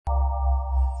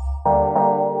Hello.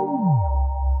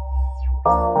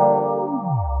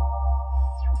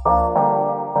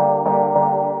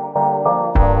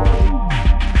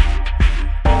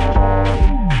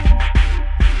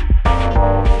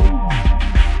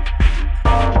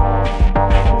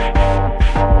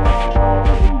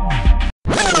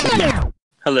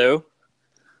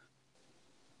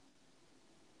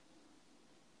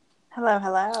 Hello,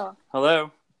 hello.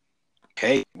 Hello.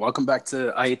 Hey, welcome back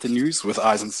to I Hate the News with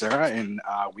Oz and Sarah, and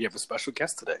we have a special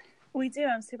guest today. We do.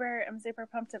 I'm super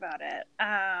pumped about it.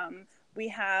 We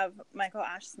have Michael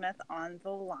Ash-Smith on the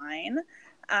line,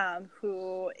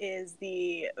 who is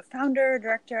the founder,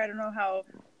 director. I don't know how.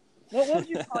 What would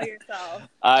you call yourself?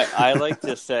 I like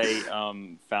to say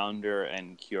founder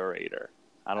and curator.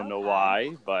 I don't know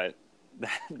why, but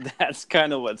that's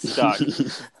kind of what stuck.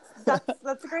 That's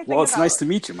a great thing. Well, it's nice to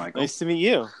meet you, Michael. Nice to meet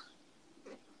you.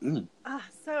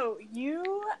 So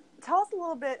you tell us a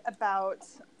little bit about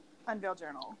Unveil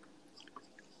Journal.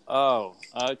 Oh,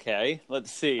 okay.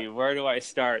 Let's see. Where do I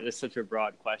start? That's such a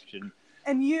broad question.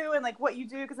 And you and like what you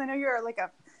do, because I know you're like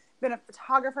been a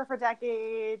photographer for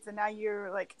decades, and now you're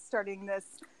like starting this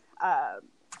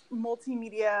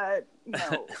multimedia,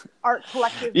 art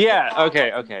collective. Yeah.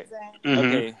 Okay. Mm-hmm.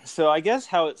 Okay. So I guess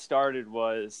how it started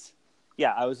was,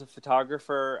 I was a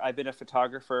photographer. I've been a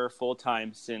photographer full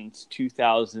time since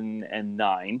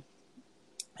 2009,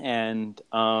 and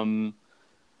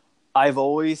I've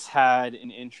always had an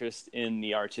interest in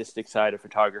the artistic side of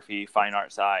photography, fine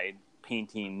art side,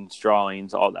 paintings,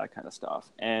 drawings, all that kind of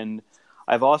stuff. And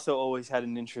I've also always had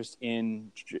an interest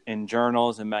in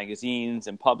journals and magazines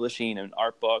and publishing and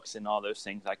art books and all those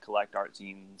things. I collect art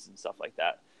zines and stuff like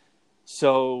that.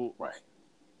 So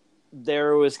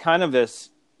there was kind of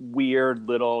this weird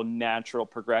little natural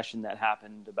progression that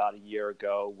happened about a year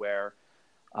ago where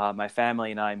my family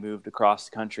and I moved across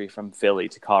the country from Philly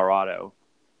to Colorado.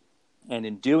 And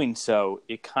in doing so,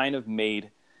 it kind of made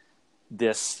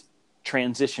this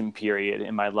transition period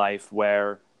in my life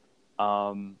where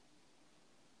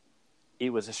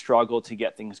it was a struggle to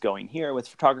get things going here with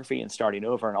photography and starting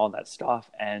over and all that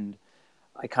stuff. And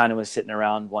I kind of was sitting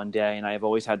around one day, and I've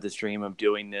always had this dream of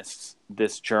doing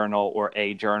this journal or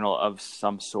a journal of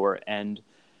some sort. And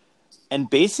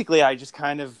basically I just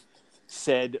kind of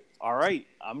said, all right,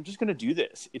 I'm just going to do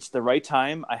this. It's the right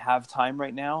time. I have time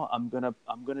right now. I'm going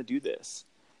to do this,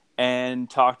 and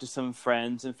talk to some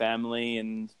friends and family,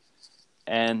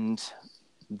 and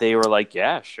they were like,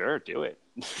 yeah, sure, do it.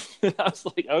 I was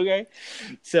like, okay.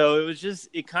 So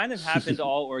it kind of happened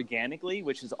all organically,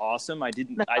 which is awesome. I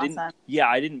didn't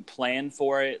plan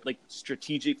for it like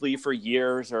strategically for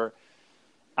years, or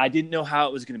I didn't know how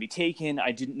it was going to be taken.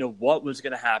 I didn't know what was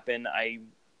going to happen. I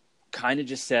kind of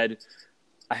just said,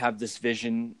 I have this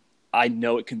vision. I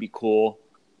know it can be cool,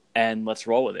 and let's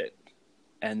roll with it.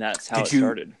 And that's how it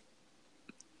started.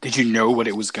 Did you know what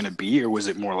it was going to be, or was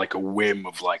it more like a whim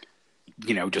of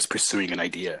just pursuing an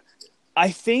idea? I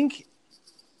think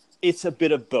it's a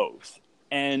bit of both.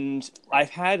 And I've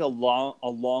had a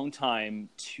long time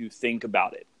to think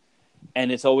about it. And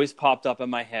it's always popped up in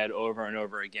my head over and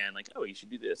over again, like, oh, you should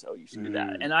do this. Oh, you should do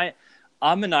that. And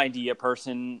I'm an idea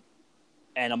person,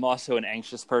 and I'm also an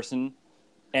anxious person.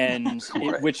 And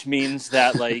which means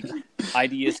that like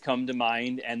ideas come to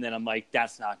mind, and then I'm like,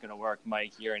 that's not going to work,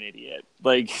 Mike, you're an idiot.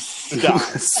 Like, stop.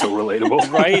 So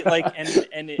relatable. Right? Like,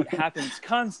 and it happens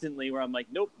constantly where I'm like,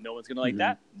 nope, no one's going to like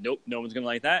that. Nope, no one's going to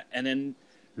like that. And then,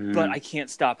 but I can't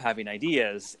stop having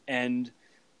ideas. And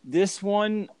this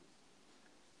one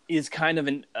is kind of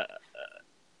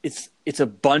it's a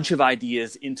bunch of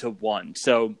ideas into one.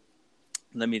 So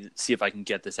let me see if I can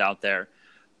get this out there.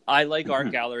 I like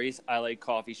art galleries. I like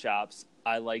coffee shops.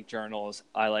 I like journals.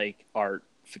 I like art,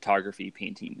 photography,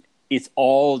 painting. It's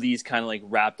all these kind of like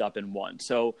wrapped up in one.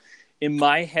 So in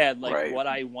my head, what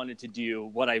I wanted to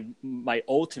do, my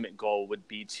ultimate goal would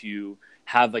be to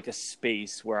have like a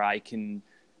space where I can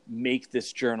make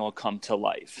this journal come to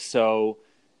life. So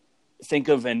think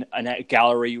of a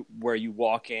gallery where you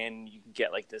walk in, you can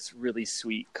get like this really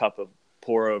sweet cup of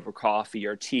pour over coffee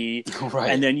or tea,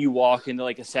 and then you walk into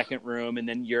like a second room, and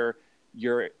then you're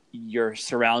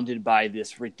surrounded by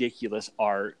this ridiculous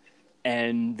art,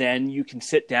 and then you can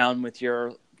sit down with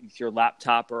your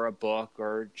laptop or a book,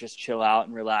 or just chill out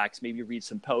and relax, maybe read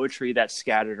some poetry that's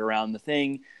scattered around the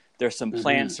thing. There's some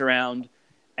plants around,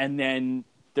 and then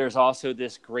there's also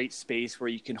this great space where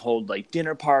you can hold like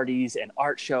dinner parties and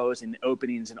art shows and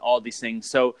openings and all these things.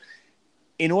 So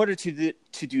in order to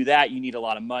do that, you need a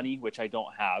lot of money, which I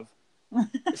don't have.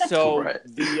 So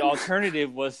the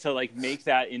alternative was to like make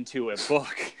that into a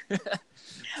book.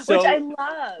 So, which I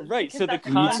love. Right. because So the that's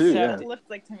exactly Me too, what concept, it looks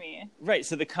like to me. right.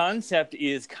 So the concept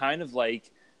is kind of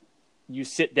like you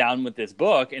sit down with this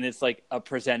book and it's like a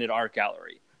presented art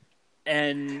gallery.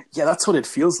 And Yeah, that's what it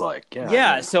feels like.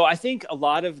 yeah, so I think a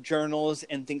lot of journals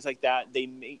and things like that, they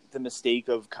make the mistake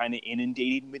of kind of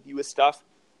inundating with you with stuff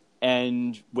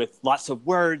and with lots of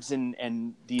words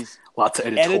and these lots of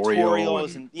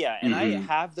editorials and and I Mhm.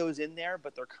 have those in there,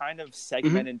 but they're kind of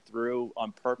segmented through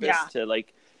on purpose Yeah.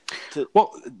 to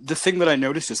Well, the thing that I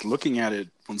noticed just looking at it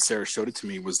when Sarah showed it to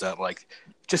me was that like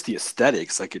just the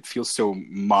aesthetics, like it feels so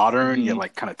modern yet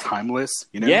like kind of timeless,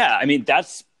 you know? Yeah, I mean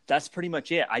that's pretty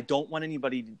much it. I don't want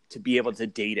anybody to be able to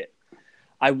date it.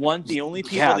 I want the only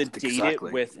people to date exactly.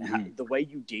 it with the way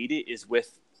you date it is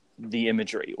with the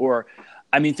imagery. Or,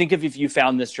 I mean, think of if you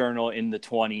found this journal in the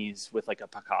 20s with like a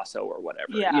Picasso or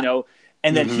whatever, Yeah. you know,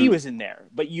 and then he was in there,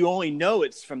 but you only know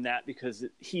it's from that because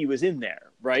he was in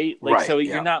there, right? Like, Right, so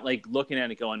yeah. you're not like looking at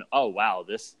it going, oh wow,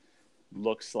 this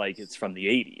looks like it's from the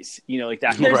 80s, you know, like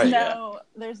that. There's Right,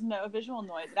 there's no visual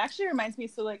noise. It actually reminds me.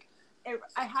 So like,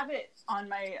 I have it on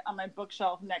my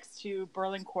bookshelf next to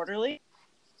Berlin Quarterly.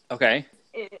 Okay,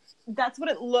 That's what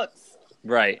it looks.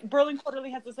 right. Berlin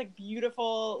Quarterly has this like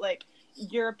beautiful like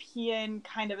European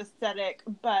kind of aesthetic,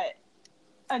 but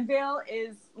Unveil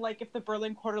is like if the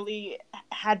Berlin Quarterly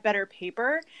had better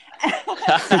paper.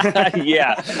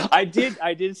 Yeah, I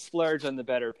did splurge on the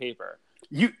better paper.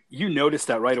 You noticed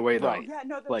that right away though. Right. Yeah,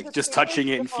 no, Like the just paper is touching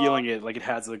it and beautiful. feeling it, like it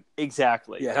has like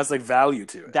Exactly. it has like value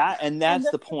to it. That's And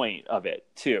the point of it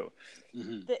too.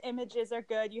 Mhm. The images are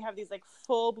good. You have these like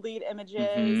full bleed images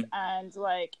Mhm. and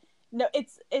like no,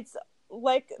 it's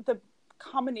like the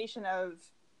combination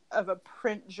of a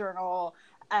print journal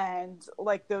and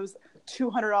like those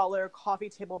 $200 coffee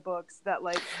table books that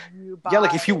like you buy. Yeah,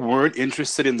 like if you weren't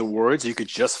interested in the words, you could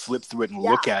just flip through it and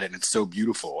look at it, and it's so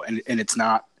beautiful, and it's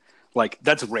not like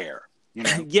that's rare, you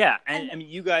know. Yeah, and I mean,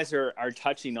 you guys are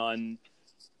touching on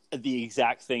the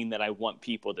exact thing that I want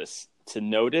people to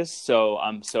notice. So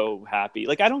I'm so happy.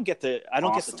 Like I don't get to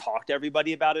Awesome. talk to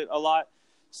everybody about it a lot.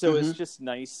 So it's just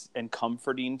nice and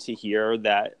comforting to hear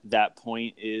that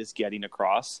point is getting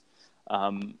across.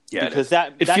 Because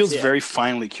it that's feels very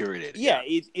finely curated. Yeah,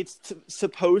 it's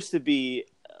supposed to be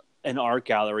an art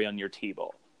gallery on your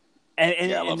table.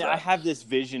 And I love that. I have this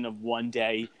vision of one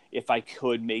day if I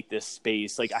could make this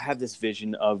space, like I have this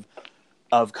vision of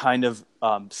kind of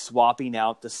swapping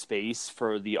out the space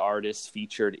for the artists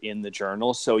featured in the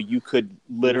journal, so you could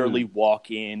literally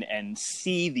walk in and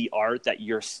see the art that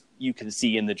you can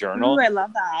see in the journal. Ooh, I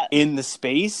love that. In the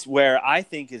space where I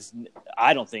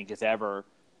don't think it's ever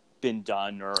been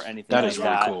done or anything That like is really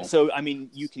that. cool. So I mean,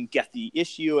 you can get the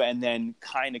issue and then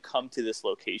kind of come to this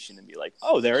location and be like,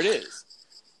 oh, there it is.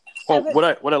 Well, what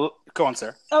I go on,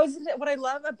 Sarah. Oh, what I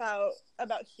love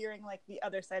about hearing like the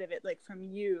other side of it, like from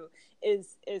you, is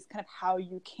kind of how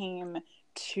you came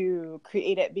to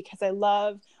create it. Because I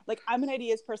love, like, I'm an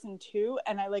ideas person too,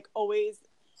 and I like always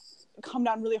come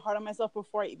down really hard on myself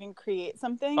before I even create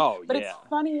something. Oh, but yeah. it's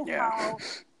funny Yeah.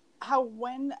 how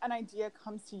when an idea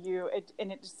comes to you, it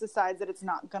just decides that it's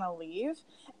not gonna leave,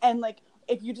 and like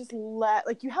if you just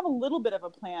you have a little bit of a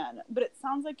plan, but it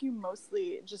sounds like you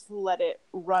mostly just let it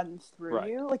run through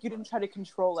you. Like you didn't try to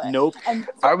control it. Nope. And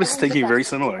I was always thinking the very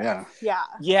best similar. idea. Yeah.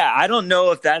 Yeah. I don't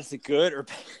know if that's good or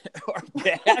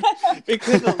bad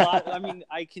because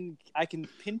I can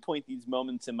pinpoint these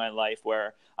moments in my life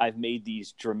where I've made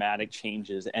these dramatic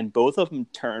changes, and both of them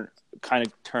turn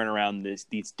around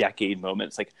these decade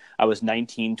moments. Like I was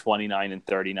 19, 29, and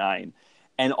 39.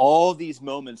 And all these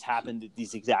moments happened at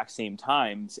these exact same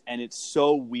times. And it's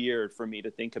so weird for me to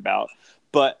think about.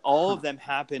 But all of them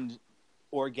happened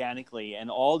organically. And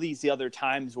all these other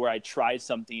times where I tried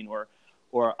something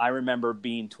or I remember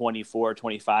being 24,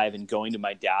 25 and going to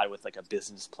my dad with like a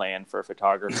business plan for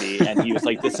photography. And he was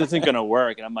like, this isn't going to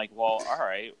work. And I'm like, well, all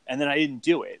right. And then I didn't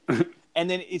do it. And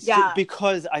then it's just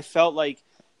because I felt like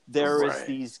there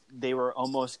was they were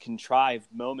almost contrived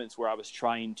moments where I was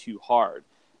trying too hard.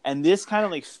 And this kind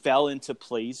of like fell into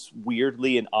place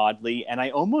weirdly and oddly. And I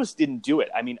almost didn't do it.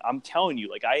 I mean, I'm telling you,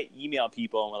 like I email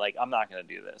people and we're like, I'm not going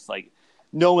to do this. Like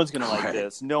no one's going to like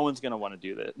this. No one's going to want to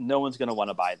do this. No one's going to want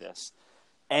to buy this.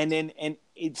 And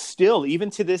it's still,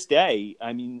 even to this day,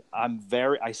 I mean,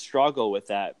 I struggle with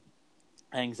that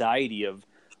anxiety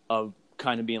of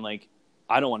kind of being like,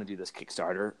 I don't want to do this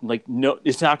Kickstarter. Like, no,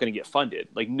 it's not going to get funded.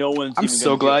 Like no one's. I'm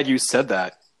so glad you said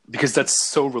that. because that's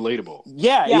so relatable.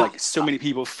 Yeah. Like so many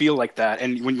people feel like that,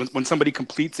 and when somebody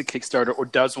completes a Kickstarter or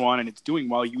does one and it's doing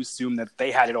well, you assume that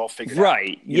they had it all figured out.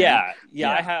 Right. Yeah.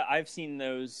 Yeah. I've seen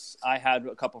those. I had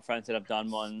a couple friends that have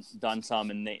done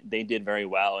some, and they did very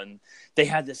well, and they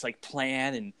had this like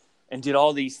plan and did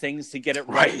all these things to get it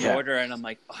right in order, and I'm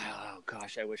like, oh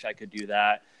gosh, I wish I could do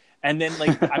that. And then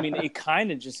like, I mean, it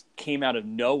kind of just came out of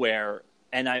nowhere,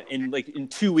 and in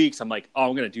 2 weeks, I'm like, oh,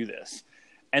 I'm gonna do this.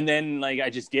 And then, like, I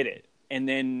just did it. And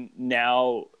then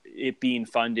now it being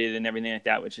funded and everything like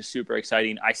that, which is super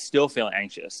exciting, I still feel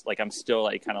anxious. Like, I'm still,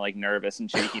 like, kind of, like, nervous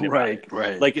and shaking about it.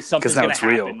 Right. Like, it's something's going to happen.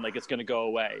 Real. Like, it's going to go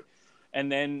away.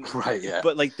 And then, yeah.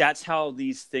 But, like, that's how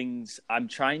these things, I'm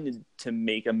trying to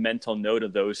make a mental note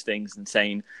of those things and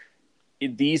saying,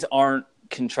 these aren't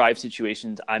contrived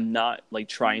situations. I'm not, like,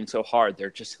 trying so hard. They're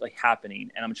just, like,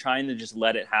 happening. And I'm trying to just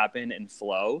let it happen and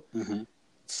flow. Mm-hmm.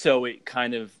 So it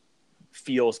kind of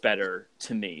feels better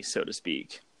to me, so to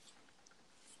speak.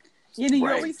 You know, you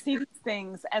always see these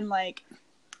things and like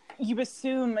you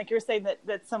assume, like you're saying,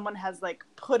 that someone has like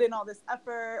put in all this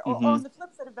effort, or on the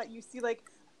flip side of that, you see like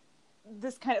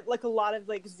this kind of like a lot of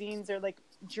like zines or like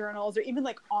journals or even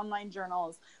like online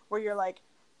journals where you're like,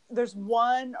 there's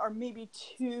one or maybe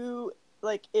two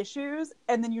like issues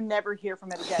and then you never hear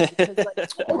from it again because like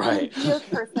a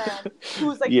person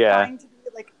who's like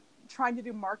trying to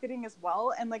do marketing as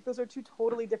well, and like those are two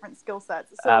totally different skill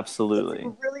sets. So absolutely,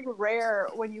 it's really rare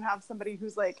when you have somebody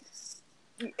who's like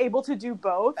able to do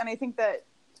both. And I think that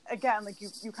again, like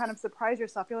you kind of surprise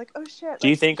yourself. You're like, oh shit. Do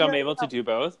you think I'm able to do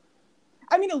both?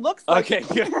 I mean, it looks like okay.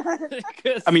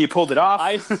 Good. I mean, you pulled it off.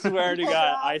 I swear to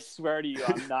God, I swear to you,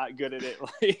 I'm not good at it.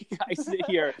 Like I sit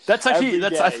here. That's actually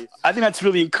I think that's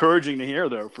really encouraging to hear,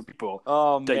 though, for people.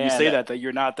 Oh that man, you say that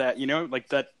you're not that, you know, like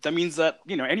that. That means that,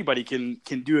 you know, anybody can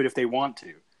do it if they want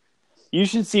to. You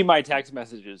should see my text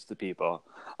messages to people.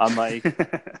 I'm like,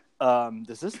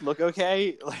 does this look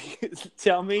okay? Like,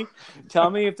 tell me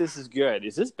if this is good.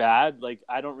 Is this bad? Like,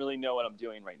 I don't really know what I'm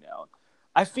doing right now.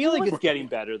 I feel like it's getting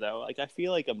better, though. Like, I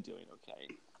feel like I'm doing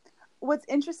okay. What's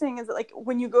interesting is that, like,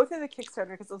 when you go through the Kickstarter,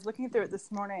 because I was looking through it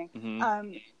this morning,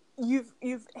 you've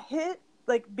hit,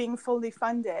 like, being fully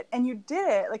funded, and you did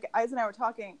it, like, Iz and I were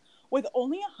talking, with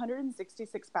only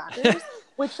 166 backers,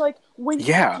 which, like, when you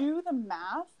do the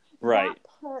math, that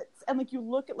puts, and, like, you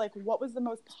look at, like, what was the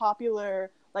most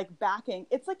popular, like, backing,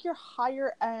 it's, like, your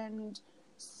higher-end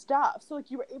stuff. So,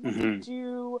 like, you were able to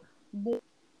do more.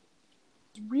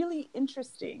 Really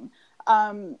interesting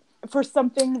for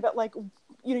something that, like,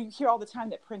 you know, you hear all the time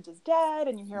that print is dead,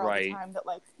 and you hear all the time that,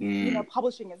 like, you know,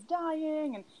 publishing is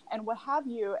dying and what have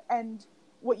you. And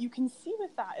what you can see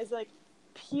with that is, like,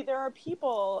 there are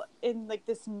people in, like,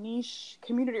 this niche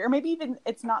community, or maybe even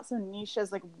it's not so niche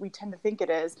as, like, we tend to think it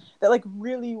is, that, like,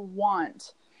 really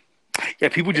want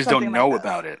people just don't know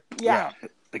about it.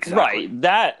 Exactly. Right.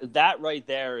 That right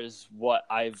there is what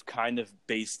I've kind of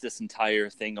based this entire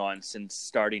thing on since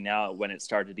starting out, when it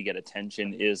started to get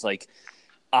attention, is like,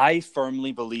 I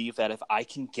firmly believe that if I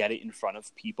can get it in front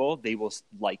of people, they will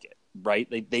like it, right?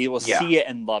 They will see it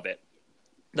and love it.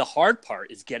 The hard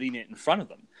part is getting it in front of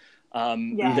them.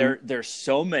 There's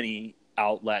so many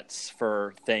outlets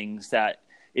for things that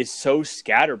is so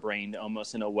scatterbrained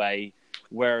almost in a way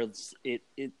where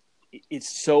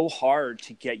it's so hard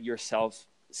to get yourself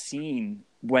seen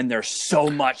when there's so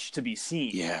much to be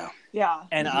seen.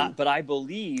 And but I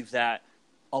believe that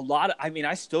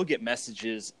I still get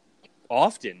messages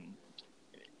often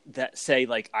that say,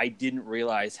 like, I didn't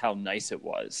realize how nice it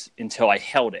was until I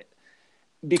held it,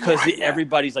 because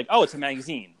everybody's like, oh, it's a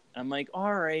magazine. I'm like,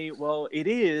 all right, well, it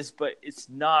is, but it's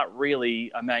not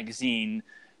really a magazine.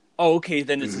 Oh, okay,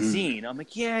 then it's a zine. I'm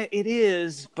like, yeah, it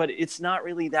is, but it's not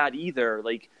really that either.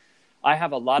 Like, I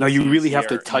have a lot of. No, you really have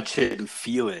to touch it and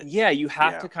feel it. Yeah, you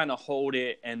have to kind of hold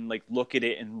it and, like, look at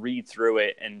it and read through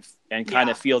it and kind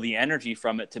of feel the energy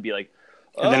from it to be like,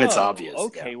 and then it's obvious.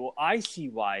 Okay, well, I see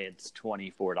why it's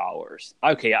 $24.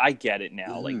 Okay, I get it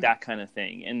now, like that kind of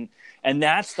thing. And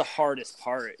that's the hardest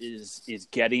part is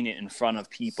getting it in front of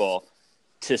people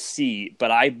to see.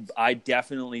 But I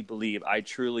definitely believe, I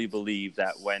truly believe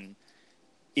that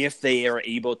if they are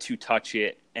able to touch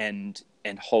it and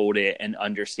hold it and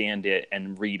understand it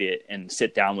and read it and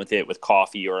sit down with it with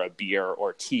coffee or a beer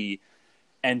or tea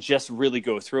and just really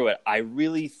go through it, I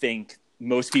really think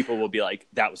most people will be like,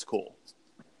 that was cool.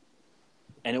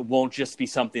 And it won't just be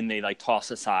something they, like,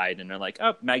 toss aside and they're like,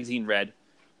 oh, magazine read,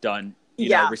 done, you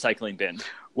know, recycling bin.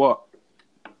 Well,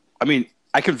 I mean,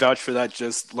 I can vouch for that.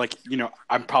 Just like, you know,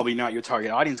 I'm probably not your target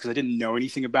audience because I didn't know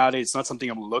anything about it. It's not something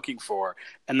I'm looking for.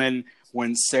 And then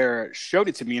when Sarah showed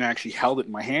it to me and I actually held it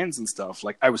in my hands and stuff,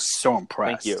 like, I was so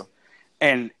impressed. Thank you.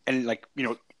 and like,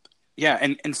 yeah,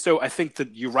 and so I think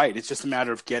that you're right. It's just a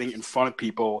matter of getting in front of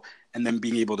people and then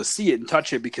being able to see it and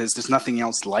touch it, because there's nothing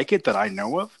else like it that I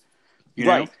know of.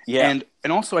 Right. Yeah.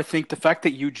 And also I think the fact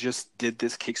that you just did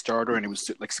this Kickstarter and it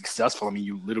was like successful. I mean,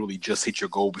 you literally just hit your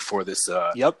goal before this.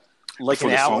 Yep. Like before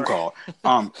an this hour. phone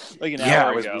call. Like an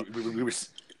hour ago. We were.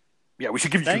 Yeah, we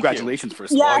should give you Thank congratulations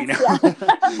first of all. Yes,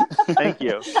 Thank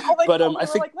you. But I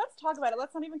think let's talk about it.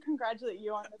 Let's not even congratulate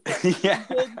you on this big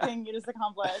thing you just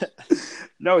accomplished.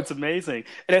 No, it's amazing,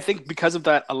 and I think because of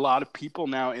that, a lot of people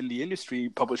now in the industry,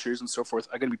 publishers and so forth,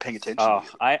 are going to be paying attention. Oh,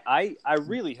 I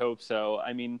really hope so.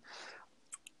 I mean,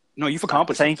 no, you've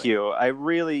accomplished. Thank something. you. I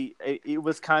really. It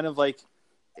was kind of like.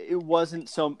 It wasn't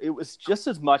so. It was just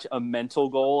as much a mental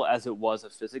goal as it was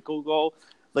a physical goal.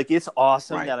 Like, it's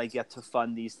awesome that I get to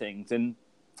fund these things. And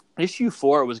issue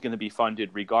 4 was going to be funded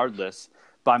regardless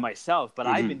by myself, but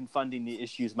I've been funding the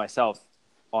issues myself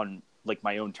on like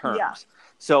my own terms. Yeah.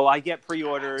 So I get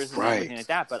pre-orders and everything like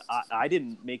that, but I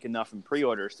didn't make enough in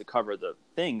pre-orders to cover the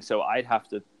thing. So I'd have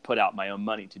to put out my own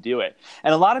money to do it.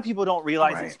 And a lot of people don't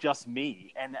realize it's just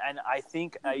me. And I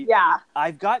think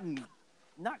I've gotten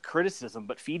not criticism,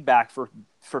 but feedback for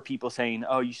people saying,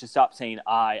 "Oh, you should stop saying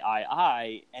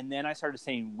I," and then I started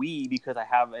saying we, because I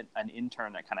have an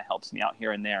intern that kind of helps me out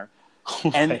here and there,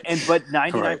 and but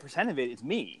 99% of it is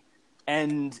me,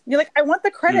 and you're like, I want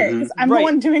the credit because I'm the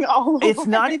one doing all of it. It's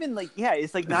not even like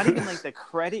it's like not even like the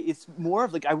credit. It's more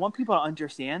of like I want people to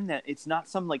understand that it's not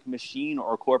some like machine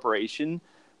or corporation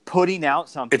putting out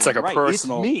something. It's like a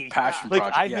personal passion project.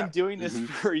 Like I've been doing this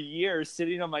for years,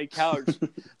 sitting on my couch,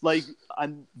 like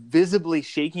I'm visibly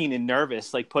shaking and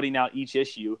nervous, like putting out each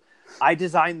issue. I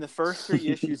designed the first 3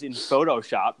 issues in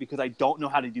Photoshop because I don't know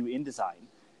how to do InDesign.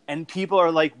 And people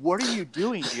are like, "What are you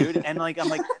doing, dude?" And like, I'm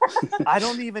like, I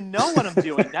don't even know what I'm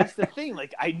doing. That's the thing.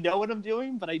 Like, I know what I'm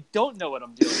doing, but I don't know what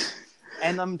I'm doing.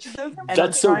 And I'm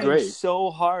trying so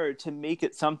hard to make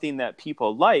it something that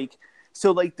people like.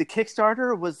 So, like, the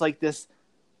Kickstarter was like this,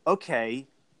 okay,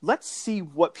 let's see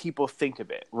what people think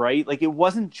of it, right? Like, it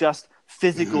wasn't just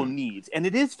physical needs. And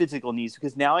it is physical needs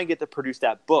because now I get to produce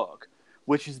that book,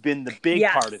 which has been the big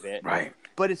part of it. Right.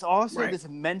 But it's also this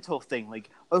mental thing. Like,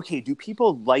 okay, do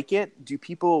people like it? Do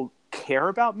people care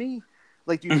about me?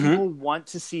 Like, do people want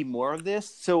to see more of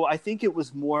this? So I think it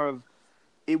was much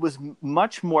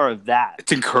more of that.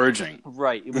 It's encouraging.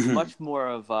 Right. It was much more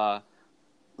of,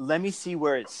 let me see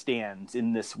where it stands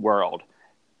in this world.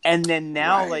 And then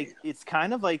now, like, it's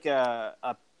kind of like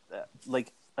a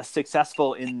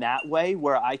successful in that way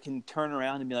where I can turn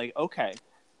around and be like, okay,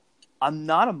 I'm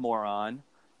not a moron.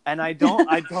 And I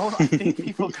think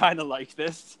people kind of like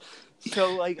this.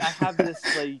 So like, I have this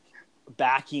like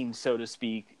backing, so to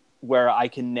speak, where I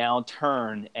can now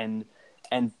turn and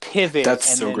pivot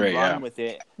run with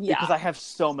it because I have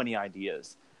so many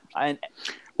ideas.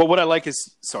 Well, what I like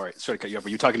is sorry to cut you off,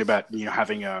 but you're talking about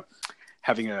having a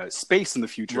space in the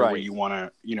future where you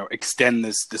want to extend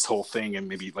this whole thing and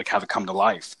maybe like have it come to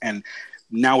life. And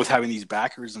now with having these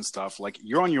backers and stuff, like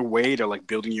you're on your way to like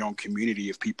building your own community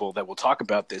of people that will talk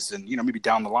about this and maybe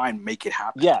down the line make it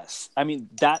happen. Yes, I mean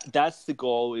that's the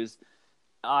goal. Is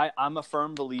I'm a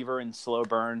firm believer in slow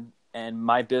burn, and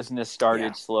my business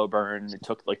started slow burn. It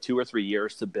took like 2 or 3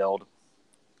 years to build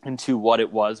into what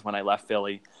it was when I left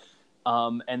Philly.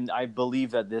 And I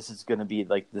believe that this is going to be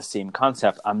like the same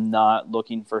concept. I'm not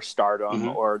looking for stardom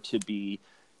or to be,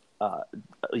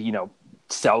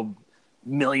 sell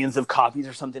millions of copies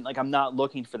or something. Like, I'm not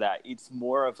looking for that. It's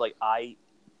more of like, I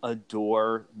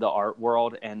adore the art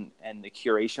world and the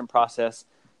curation process.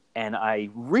 And I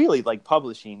really like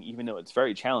publishing, even though it's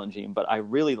very challenging, but I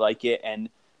really like it. And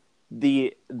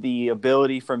the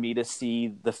ability for me to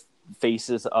see the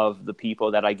faces of the people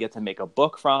that I get to make a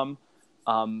book from,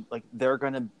 like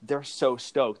they're so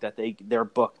stoked that their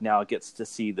book now gets to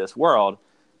see this world.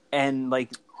 And like,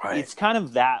 it's kind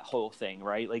of that whole thing,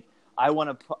 right? Like, I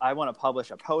want to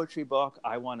publish a poetry book.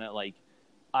 I want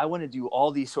to do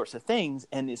all these sorts of things.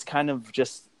 And it's kind of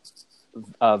just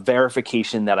a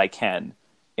verification that I can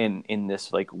in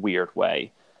this like weird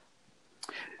way.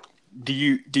 Do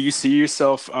you see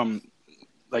yourself,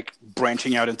 like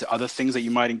branching out into other things that you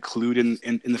might include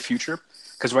in the future?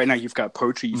 Because right now you've got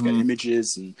poetry, you've got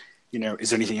images, and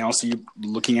is there anything else you're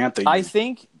looking at that you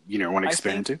want to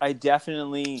expand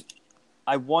into?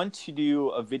 I want to do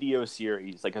a video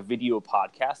series, like a video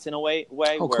podcast in a way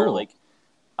where cool. Like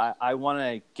I want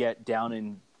to get down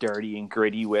and dirty and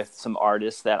gritty with some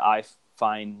artists that I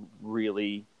find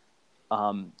really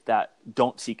that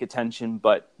don't seek attention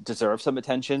but deserve some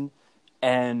attention.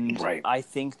 And I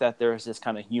think that there's this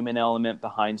kind of human element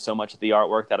behind so much of the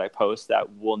artwork that I post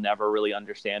that we'll never really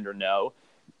understand or know.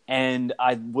 And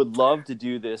I would love to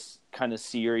do this kind of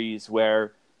series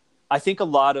where I think a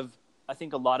lot of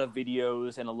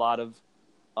videos and a lot of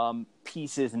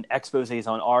pieces and exposés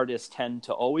on artists tend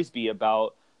to always be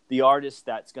about the artist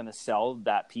that's going to sell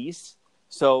that piece.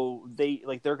 So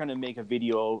they're going to make a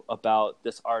video about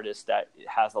this artist that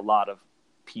has a lot of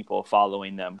people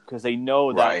following them because they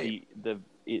know that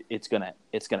it's going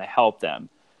to help them.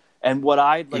 And what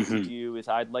I'd like to do is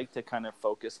I'd like to kind of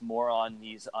focus more on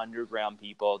these underground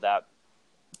people that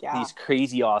these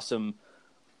crazy awesome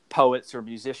poets or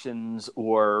musicians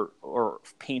or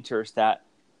painters that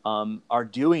are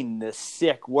doing this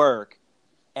sick work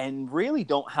and really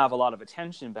don't have a lot of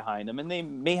attention behind them. And they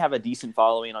may have a decent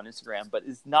following on Instagram, but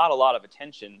it's not a lot of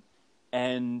attention.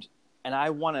 And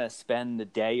I want to spend a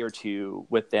day or two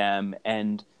with them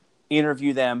and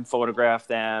interview them, photograph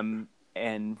them,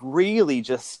 and really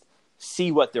just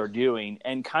see what they're doing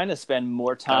and kind of spend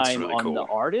more time on the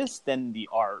artist than the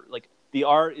art. Like the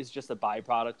art is just a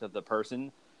byproduct of the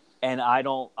person. And I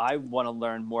want to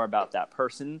learn more about that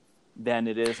person than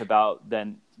it is about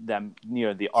them,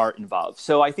 the art involved.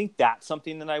 So I think that's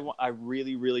something that I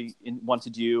really, really want to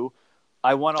do.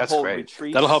 I want to hold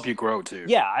retreats. That'll help you grow too.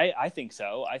 Yeah, I think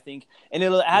so. And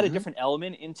it'll add a different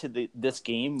element into this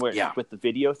game with the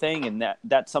video thing. And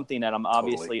that's something that I'm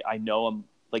obviously, I know I'm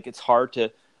like, it's hard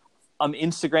to, I'm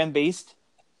Instagram based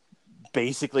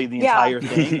basically the entire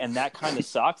thing. And that kind of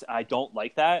sucks. I don't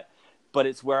like that. But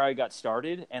it's where I got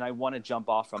started, and I want to jump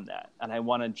off from that. And I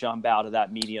want to jump out of that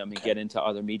medium and get into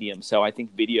other mediums. So I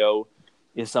think video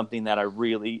is something that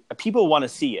people want to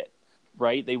see it,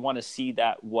 right? They want to see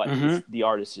that what the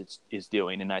artist is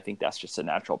doing, and I think that's just a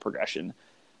natural progression.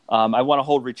 I want to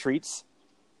hold retreats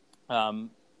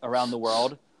around the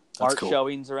world, art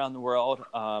showings around the world,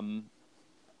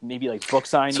 maybe like book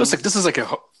signings. So it's like, this is like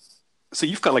so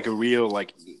you've got like a real,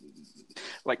 like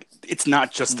it's not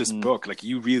just this book. Like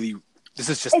you really... This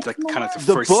is just like kind of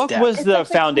the first step. The book was the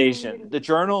foundation. The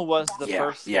journal was the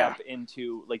first step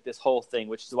into like this whole thing,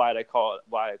 which is why I call it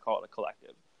a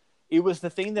collective. It was the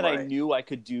thing that I knew I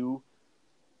could do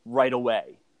right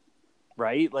away,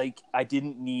 right? Like I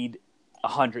didn't need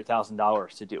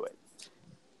 $100,000 to do it.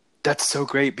 That's so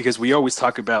great because we always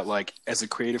talk about like as a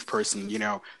creative person,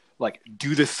 like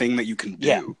do the thing that you can do.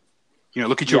 Yeah.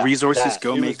 Look at your resources,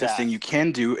 go make the thing you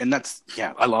can do. And that's,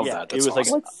 I love that. That's it was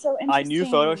awesome. What's so interesting. I knew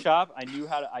Photoshop. I knew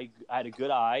I had a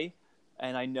good eye.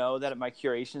 And I know that my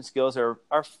curation skills are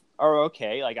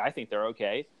okay. Like, I think they're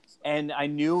okay. And I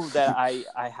knew that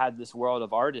I had this world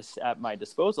of artists at my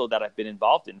disposal that I've been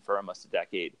involved in for almost a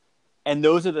decade. And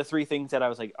those are the three things that I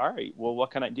was like, all right, well,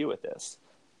 what can I do with this?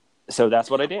 So that's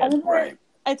what I did.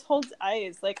 I told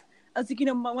Ice, like, I was like,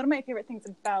 one of my favorite things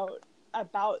about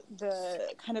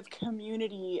the kind of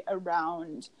community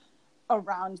around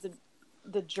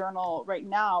the journal right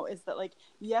now is that, like,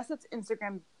 yes, it's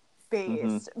Instagram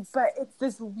based, but it's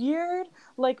this weird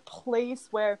like place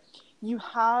where you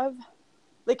have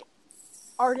like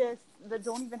artists that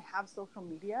don't even have social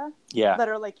media that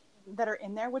are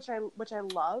in there, which I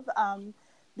love,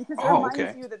 because it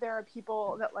reminds you that there are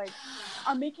people that like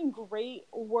are making great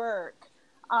work.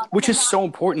 Which is so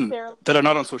important that are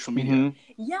not on social media.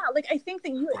 Yeah, like I think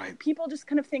that people just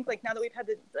kind of think like now that we've had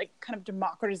the like kind of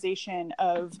democratization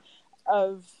of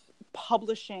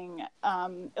publishing,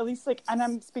 at least like, and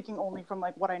I'm speaking only from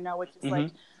like what I know, which is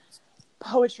like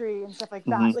poetry and stuff like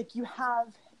that. Like you have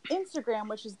Instagram,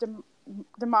 which is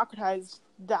democratized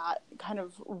that kind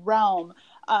of realm.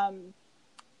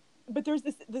 But there's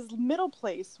this middle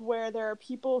place where there are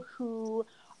people who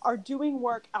are doing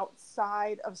work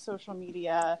outside of social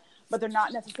media, but they're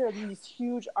not necessarily these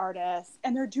huge artists,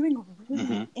 and they're doing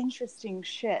really interesting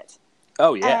shit.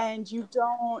 Oh yeah. And you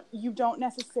don't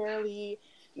necessarily,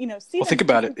 see well, them. Think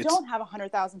about it. You don't have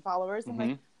 100,000 followers and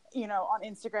like, on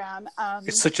Instagram.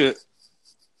 It's such a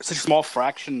small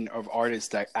fraction of artists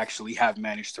that actually have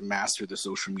managed to master the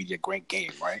social media great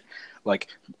game, right? Like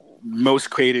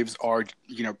most creatives are,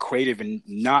 creative and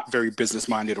not very business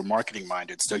minded or marketing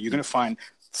minded. So you're going to find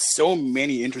so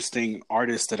many interesting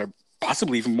artists that are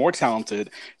possibly even more talented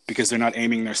because they're not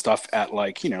aiming their stuff at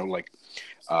like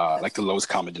the lowest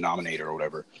common denominator or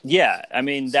whatever. Yeah, I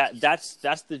mean that's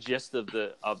the gist of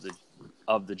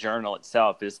the journal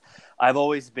itself. Is I've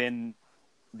always been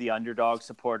the underdog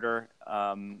supporter.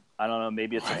 I don't know,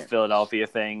 maybe it's a Philadelphia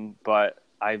thing, but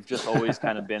I've just always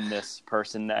kind of been this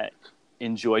person that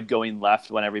enjoyed going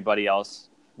left when everybody else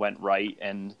went right.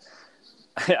 And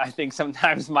I think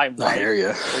sometimes my wife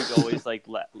is always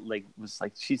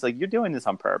she's like, you're doing this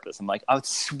on purpose. I'm like, I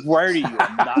swear to you,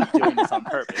 I'm not doing this on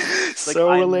purpose. Like, so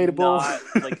relatable.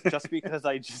 Not, just because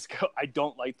I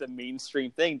don't like the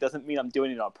mainstream thing doesn't mean I'm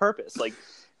doing it on purpose. Like,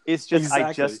 It's just Exactly.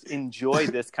 I just enjoy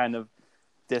this kind of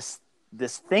this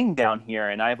thing down here,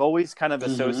 and I've always kind of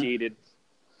associated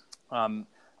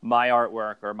my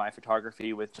artwork or my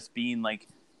photography with just being like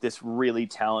this really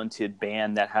talented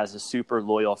band that has a super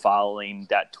loyal following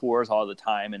that tours all the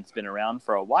time and's been around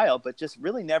for a while, but just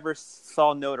really never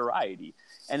saw notoriety.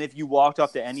 And if you walked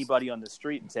up to anybody on the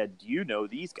street and said, "Do you know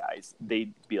these guys?"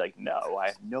 they'd be like, "No, I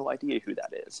have no idea who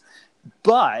that is."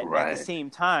 But at the same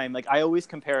time, like I always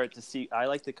compare it to I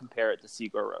like to compare it to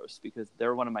Sigur Rós because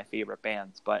they're one of my favorite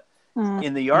bands. But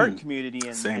in the art community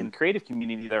and creative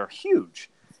community, they're huge.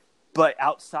 But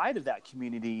outside of that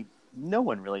community, no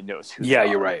one really knows who they are.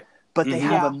 You're right. But they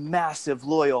have a massive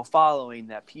loyal following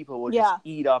that people will just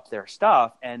eat up their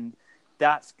stuff, and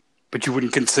that's. But you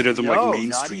wouldn't consider them like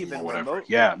mainstream or whatever.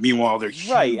 Remotely. Yeah. Meanwhile, they're huge.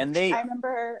 Right, and I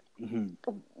remember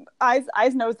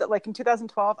Eyes knows that like in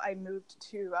 2012 I moved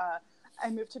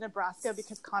to Nebraska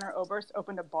because Conor Oberst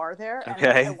opened a bar there.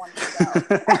 Okay. And I wanted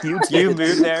to go. you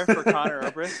moved there for Conor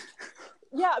Oberst?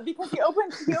 Yeah, because he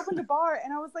opened a bar,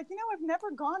 and I was like, I've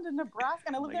never gone to Nebraska,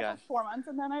 and I lived there for 4 months,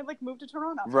 and then I like moved to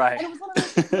Toronto. Right. And it was one of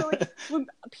those things where, like, when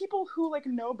people who like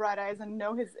know Bright Eyes and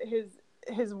know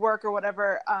his work or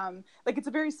whatever, like it's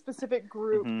a very specific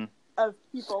group of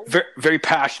people. Very, very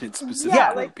passionate,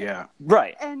 specific group. Yeah.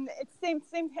 Right. And it's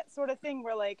same sort of thing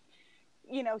where like,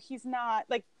 he's not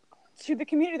like. To the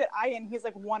community that I am, he's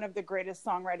like one of the greatest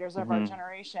songwriters of our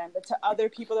generation. But to other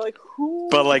people, they're like, "Who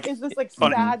is this like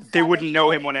sad?" They wouldn't know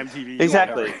him on MTV.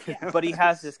 Exactly. But he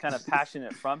has this kind of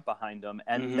passionate front behind him,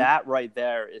 and that right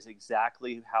there is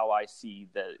exactly how I see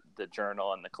the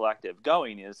journal and the collective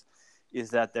going. Is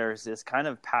that there's this kind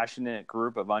of passionate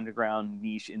group of underground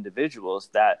niche individuals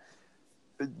that.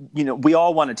 We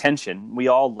all want attention. We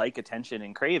all like attention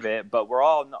and crave it, but we're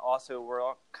all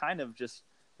kind of just.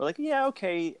 We're like, yeah,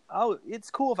 okay. Oh, it's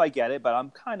cool if I get it, but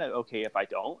I'm kind of okay if I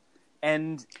don't.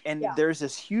 And there's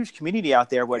this huge community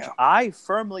out there, which I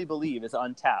firmly believe is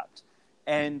untapped.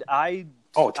 And I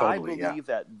believe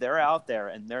that they're out there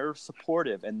and they're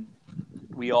supportive, and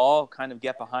we all kind of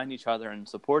get behind each other and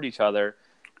support each other.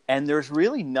 And there's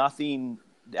really nothing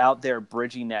out there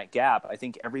bridging that gap. I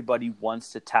think everybody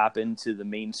wants to tap into the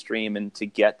mainstream and to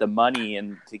get the money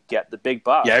and to get the big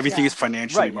bucks. Yeah, everything is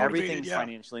financially motivated. Everything's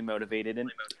financially motivated,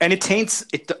 and it taints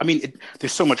it. I mean,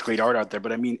 there's so much great art out there,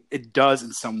 but I mean, it does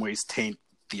in some ways taint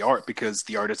the art because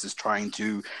the artist is trying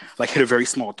to like hit a very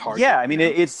small target. Yeah, I mean,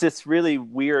 it's this really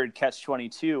weird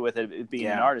catch-22 with it being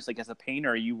an artist. Like as a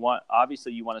painter, you want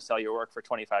to sell your work for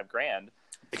 $25,000.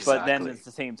 Exactly. But then at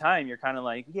the same time, you're kind of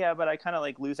like, yeah, but I kind of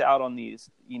like lose out on these,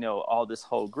 all this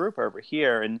whole group over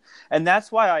here. And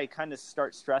that's why I kind of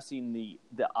start stressing the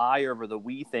I over the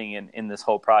we thing in this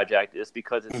whole project is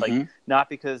because it's like, not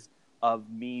because of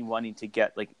me wanting to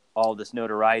get like all this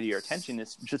notoriety or attention.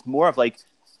 It's just more of like,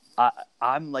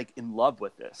 I'm like in love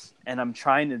with this and I'm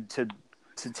trying to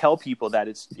tell people that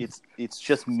it's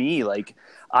just me. Like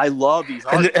I love these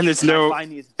artists, and there's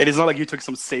it is not like you took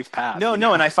some safe path. No,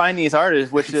 and I find these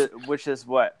artists, which is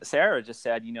what Sarah just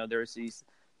said. There's these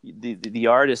the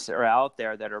artists are out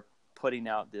there that are putting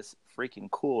out this freaking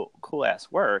cool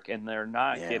ass work, and they're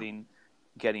not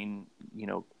getting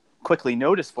quickly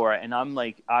noticed for it. And I'm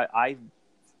like, I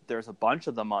there's a bunch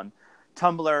of them on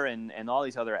Tumblr and all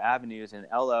these other avenues and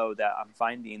Ello that I'm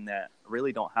finding that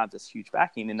really don't have this huge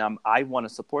backing, and I want to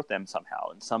support them somehow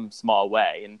in some small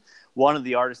way. And one of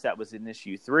the artists that was in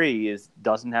issue 3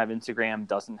 doesn't have Instagram,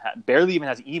 barely even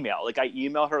has email. Like I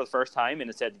emailed her the first time and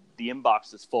it said the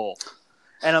inbox is full,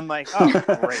 and I'm like, oh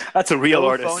great, that's a real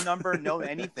artist. Phone number, no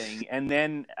anything. And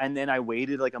then I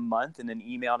waited like a month and then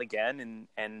emailed again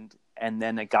and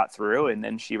then it got through, and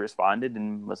then she responded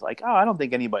and was like, oh, I don't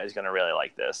think anybody's going to really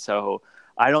like this. So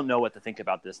I don't know what to think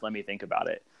about this. Let me think about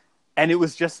it. And it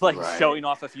was just like showing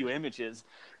off a few images.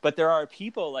 But there are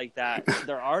people like that,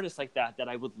 there are artists like that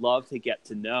I would love to get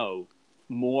to know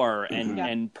more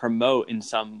and promote in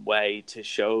some way to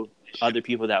show other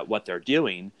people that what they're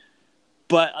doing.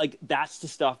 But like that's the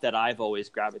stuff that I've always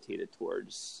gravitated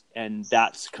towards, and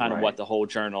that's kind of what the whole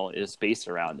journal is based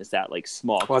around. Is that like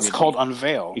small? Well, it's called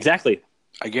Unveil. Exactly.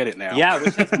 I get it now. Yeah,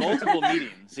 which has multiple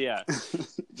meetings. Yeah,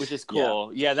 which is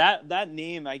cool. Yeah, that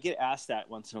name I get asked that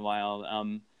once in a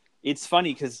while. It's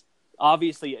funny because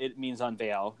obviously it means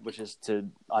unveil, which is to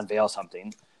unveil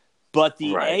something. But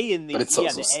the A and the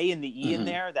A and the E in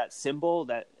there, that symbol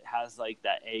that has like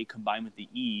that A combined with the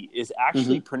E, is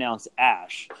actually pronounced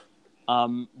Ash.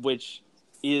 Which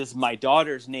is my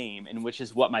daughter's name, and which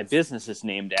is what my business is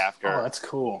named after. Oh, that's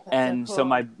cool. And so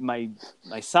my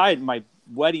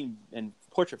wedding and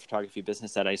portrait photography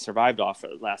business that I survived off for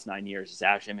the last 9 years is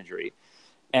Ash Imagery.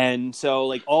 And so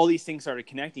like all these things started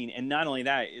connecting. And not only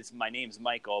that, is my name's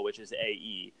Michael, which is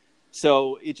AE.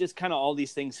 So it just kind of all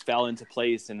these things fell into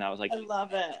place. And I was like, I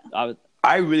love it.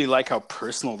 I really like how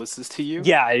personal this is to you.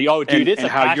 Yeah. Oh, dude, it's and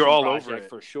a how you're all project over it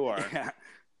for sure. Yeah.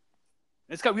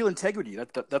 It's got real integrity.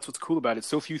 That's what's cool about it.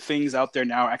 So few things out there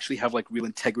now actually have like real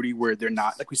integrity where they're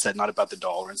not, like we said, not about the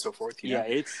dollar and so forth. You know?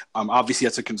 It's obviously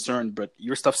that's a concern, but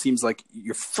your stuff seems like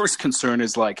your first concern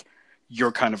is like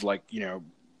your kind of like, you know,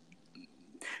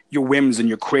 your whims and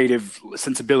your creative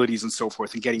sensibilities and so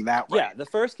forth, and getting that right. Yeah, the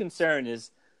first concern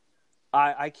is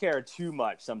I care too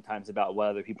much sometimes about what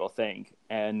other people think.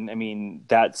 And I mean,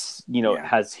 that's, you know,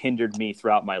 has hindered me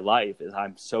throughout my life, is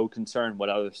I'm so concerned what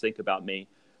others think about me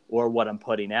or what I'm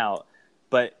putting out.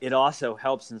 But it also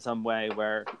helps in some way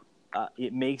where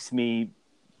it makes me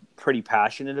pretty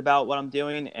passionate about what I'm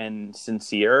doing and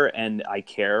sincere, and I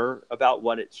care about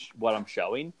what I'm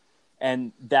showing.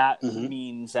 And that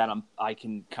means that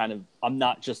I'm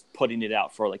not just putting it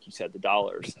out for, like you said, the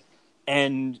dollars.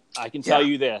 And I can tell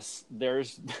you this,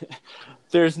 there's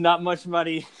not much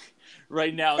money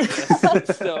right now in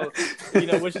this. So, you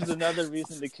know, which is another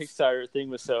reason the Kickstarter thing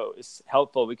was so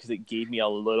helpful, because it gave me a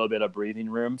little bit of breathing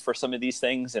room for some of these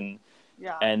things. And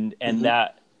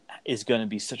that is going to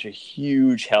be such a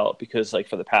huge help, because like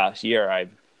for the past year,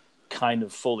 I've kind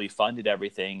of fully funded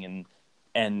everything,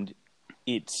 and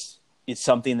it's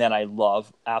something that I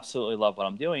love, absolutely love what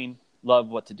I'm doing, love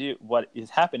what is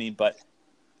happening. But,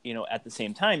 you know, at the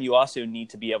same time, you also need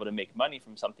to be able to make money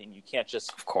from something. You can't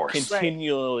just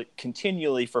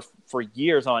continually for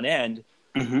years on end,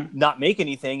 not make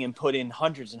anything and put in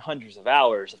hundreds and hundreds of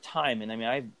hours of time. And I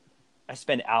mean, I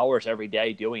spend hours every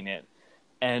day doing it.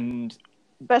 And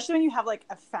especially when you have like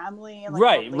a family and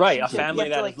like a family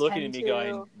that is looking at me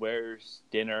going, "Where's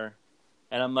dinner?"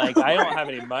 And I'm like, I don't have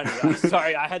any money. I'm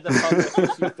sorry, I had to publish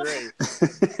issue 3.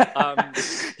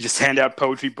 You just hand out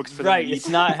poetry books for them. Right, it's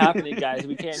not happening, guys.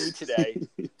 We can't eat today.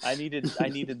 I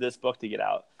needed this book to get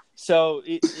out. So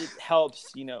it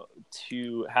helps, you know,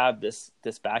 to have this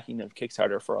backing of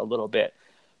Kickstarter for a little bit.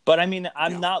 But I mean,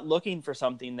 I'm not looking for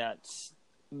something that's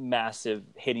massive,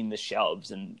 hitting the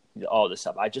shelves and all this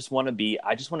stuff. I just want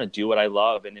to do what I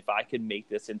love. And if I could make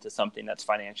this into something that's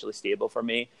financially stable for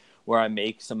me, where I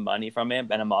make some money from it,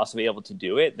 and I'm also able to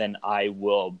do it, then I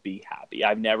will be happy.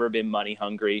 I've never been money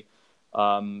hungry,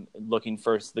 looking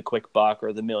for the quick buck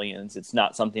or the millions. It's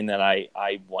not something that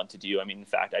I want to do. I mean, in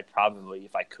fact, I'd probably,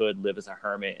 if I could, live as a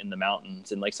hermit in the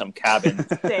mountains in like some cabin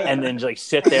and then like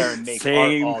sit there and make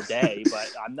art all day. But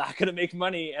I'm not going to make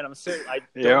money, and I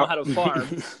don't know how to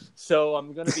farm. So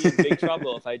I'm going to be in big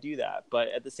trouble if I do that. But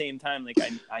at the same time, like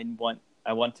I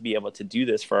want to be able to do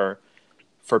this for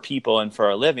people and for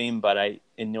a living, but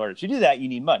in order to do that, you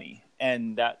need money,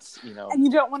 and that's, you know, and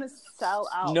you don't want to sell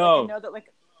out. No, like, I know that,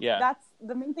 like, that's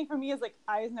the main thing for me. Is like,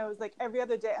 I know, is like every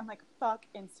other day I'm like, fuck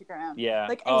Instagram. Yeah.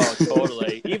 Like,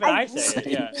 totally. Even I say it.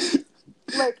 Yeah.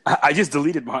 Like, I just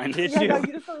deleted mine. Did you? No,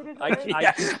 you just deleted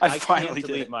it. I finally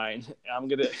delete mine.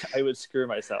 I would screw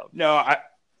myself. No,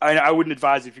 I wouldn't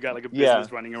advise if you got like a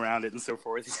business running around it and so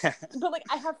forth. But like,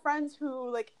 I have friends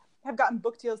who like have gotten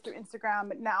book deals through Instagram,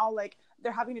 but now like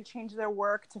they're having to change their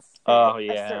work to fit a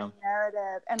certain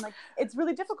narrative, and like it's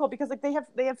really difficult because like they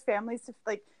have families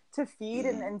to feed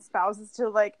and spouses to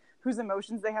like whose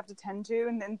emotions they have to tend to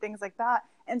and things like that.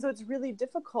 And so it's really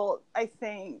difficult, I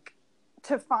think,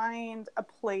 to find a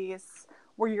place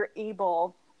where you're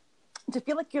able to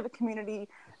feel like you have a community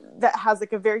that has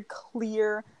like a very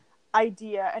clear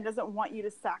idea and doesn't want you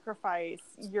to sacrifice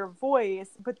your voice,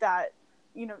 but that,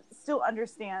 you know, still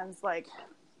understands like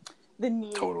the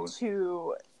need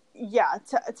to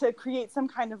create some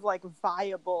kind of like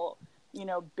viable, you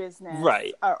know, business,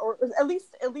 right? Or at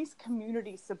least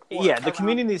community support. Yeah, the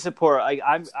community support.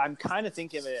 I'm kind of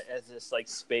thinking of it as this like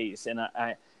space, and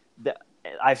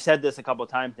I've said this a couple of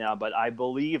times now, but I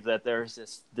believe that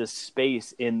there's this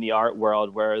space in the art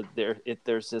world where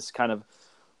there's this kind of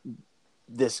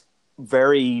this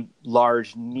very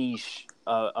large niche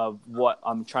of what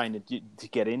I'm trying to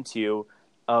get into,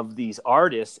 of these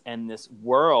artists and this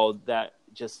world that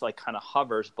just like kind of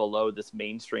hovers below this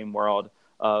mainstream world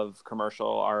of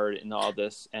commercial art and all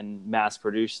this and mass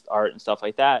produced art and stuff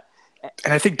like that.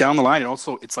 And I think down the line,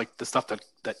 it's like the stuff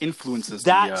that influences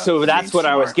that. So that's what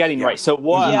I was getting right. So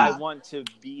what I want to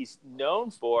be known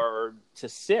for, or to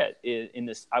sit in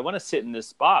this, I want to sit in this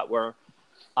spot where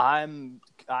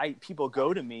people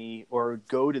go to me or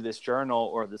go to this journal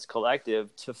or this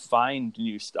collective to find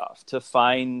new stuff, to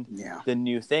find the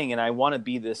new thing. And I want to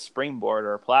be this springboard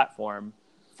or platform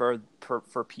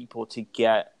for people to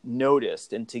get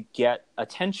noticed and to get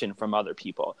attention from other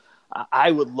people.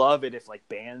 I would love it if like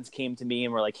bands came to me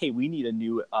and were like, hey, we need a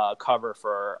new cover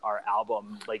for our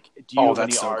album. Like, do you have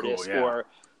any so artists cool, yeah.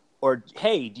 or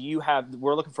hey,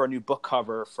 we're looking for a new book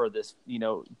cover for this, you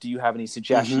know, do you have any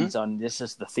suggestions on this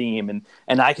is the theme?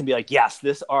 And I can be like, yes,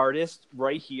 this artist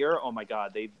right here. Oh my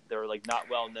God. They're like not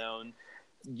well known.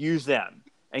 Use them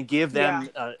and give them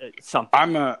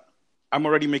something. I'm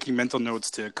already making mental notes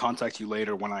to contact you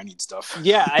later when I need stuff.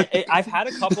 Yeah. I've had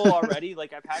a couple already.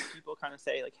 Like I've had people kind of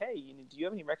say like, hey, do you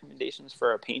have any recommendations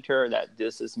for a painter that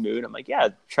does this mood? I'm like, yeah,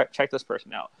 check this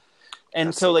person out. And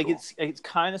That's so like, cool. it's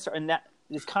kind of, and that,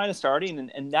 it's kind of starting,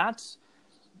 and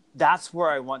that's where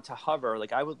I want to hover.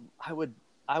 Like I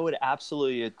would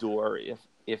absolutely adore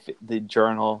if the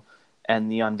journal and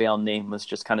the Unveiled name was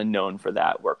just kind of known for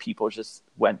that, where people just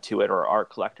went to it, or art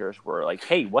collectors were like,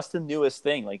 hey, what's the newest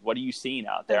thing? Like, what are you seeing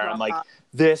out there? And I'm like,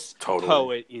 this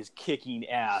poet is kicking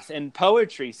ass. And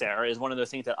poetry, Sarah, is one of those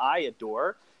things that I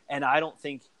adore, and I don't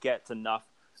think gets enough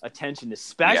attention,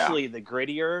 especially the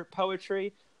grittier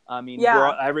poetry. I mean,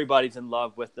 everybody's in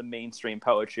love with the mainstream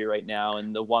poetry right now,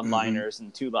 and the one-liners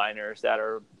and two-liners that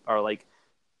are like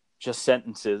just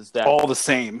sentences that all the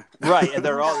same, right? And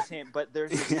they're all the same. But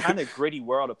there's this kind of gritty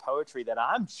world of poetry that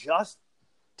I'm just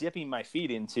dipping my feet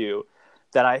into.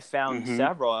 That I found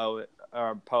several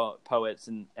poets,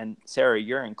 and Sarah,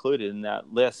 you're included in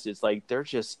that list. It's like they're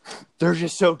just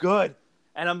so good.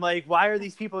 And I'm like, why are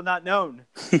these people not known?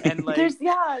 And like,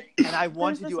 and I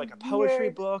want to do like a poetry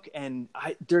book, and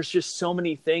there's just so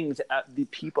many things. I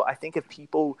think if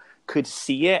people could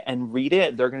see it and read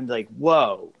it, they're going to be like,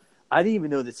 whoa, I didn't even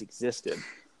know this existed.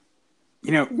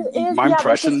 You know, my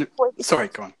impression. Sorry,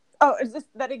 go on. Oh, is this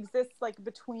that exists like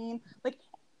between like.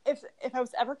 If I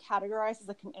was ever categorized as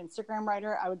like an Instagram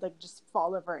writer, I would like just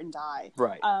fall over and die.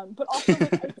 Right. But also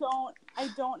like, I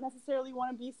don't necessarily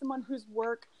want to be someone whose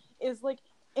work is like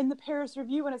in the Paris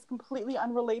Review and is completely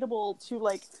unrelatable to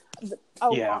like a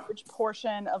large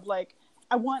portion of like,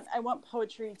 I want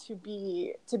poetry to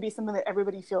be something that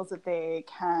everybody feels that they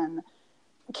can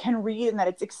read, and that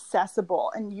it's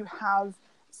accessible. And you have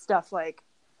stuff like,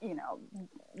 you know,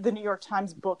 the New York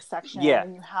Times book section,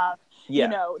 and you have, you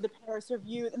know, the Paris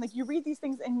Review, and like you read these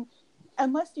things, and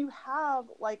unless you have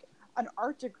like an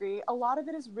art degree, a lot of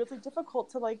it is really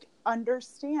difficult to like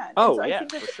understand. Oh, so yeah, I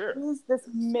think that for sure. There is this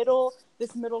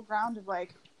middle ground of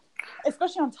like,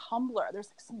 especially on Tumblr, there's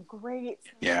like some great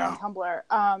on Tumblr,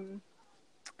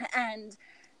 and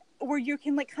where you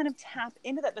can like kind of tap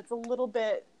into that. That's a little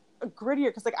bit grittier,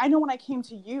 because like I know when I came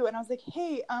to you and I was like,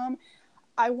 hey,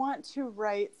 I want to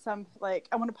write some, like,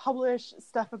 I want to publish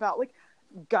stuff about like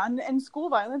gun and school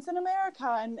violence in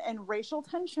America and racial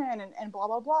tension and blah,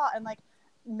 blah, blah. And like,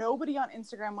 nobody on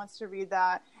Instagram wants to read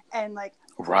that. And like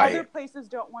other places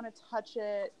don't want to touch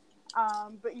it.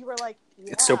 But you were like,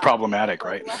 it's so problematic,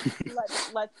 right?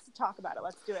 Let's talk about it.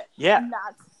 Let's do it. Yeah.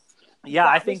 And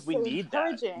I think we need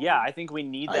that. Yeah, I think we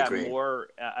need that agree. more.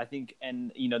 I think,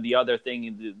 and you know, the other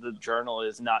thing, the journal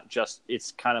is not just,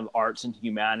 it's kind of arts and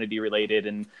humanity related.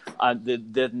 And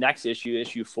the next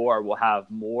issue 4, will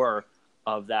have more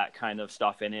of that kind of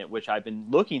stuff in it, which I've been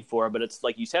looking for. But it's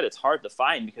like you said, it's hard to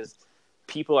find because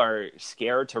people are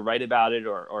scared to write about it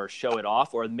or show it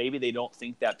off, or maybe they don't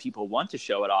think that people want to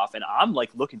show it off. And I'm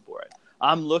like looking for it.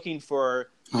 I'm looking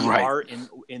for the art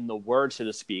in the word, so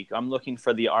to speak. I'm looking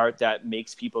for the art that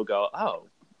makes people go, oh,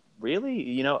 really?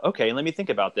 You know, okay, let me think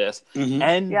about this.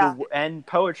 And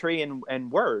poetry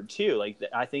and word too. Like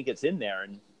I think it's in there.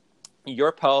 And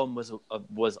your poem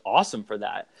was awesome for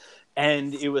that.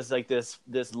 And it was like this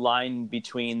line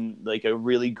between like a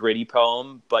really gritty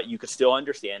poem, but you could still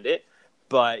understand it.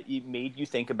 But it made you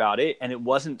think about it, and it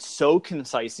wasn't so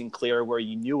concise and clear where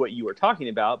you knew what you were talking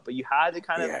about, but you had to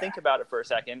kind of think about it for a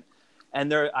second.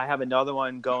 And I have another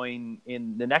one going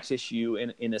in the next issue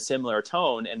in a similar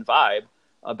tone and vibe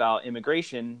about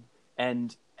immigration,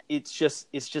 and it's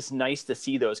just nice to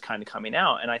see those kind of coming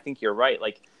out. And I think you're right.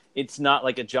 Like, it's not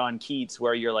like a John Keats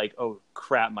where you're like, oh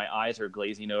crap, my eyes are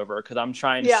glazing over because I'm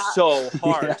trying so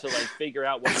hard to like figure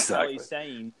out what Kelly's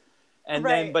saying. And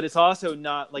then, but it's also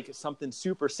not like something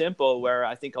super simple where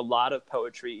I think a lot of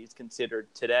poetry is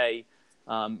considered today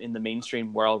in the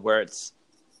mainstream world, where it's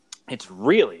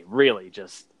really, really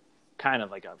just kind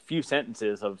of like a few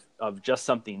sentences of just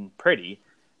something pretty.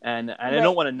 And I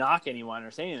don't want to knock anyone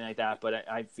or say anything like that, but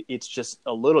it's just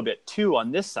a little bit too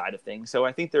on this side of things. So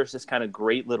I think there's this kind of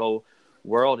great little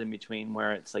world in between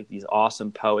where it's like these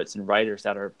awesome poets and writers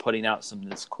that are putting out some of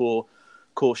this cool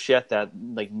shit that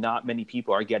like not many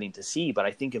people are getting to see. But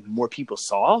I think if more people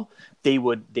saw, they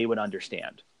would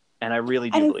understand. And I really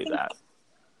do believe that.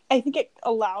 I think it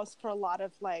allows for a lot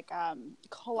of like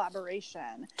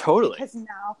collaboration. Totally. Because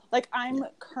now, like, I'm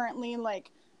currently like,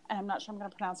 and I'm not sure I'm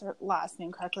going to pronounce her last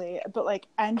name correctly, but like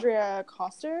Andrea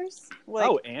Costers. Like,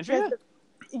 oh, Andrea?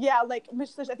 Yeah, like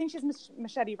I think she's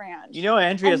Machete Ranch. You know,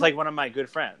 Andrea is like one of my good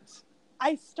friends.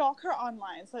 I stalk her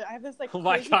online, so I have this like. Oh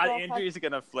my god, Andrea's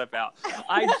gonna flip out.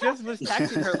 I just was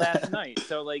texting her last night.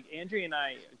 So like, Andrea and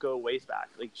I go ways back.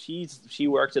 Like, she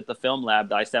works at the film lab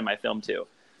that I send my film to,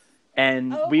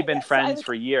 and we've been friends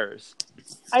for years.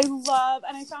 I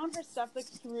found her stuff like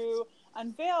through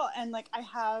Unveil, and like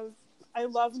I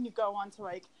love when you go onto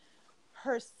like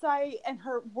her site, and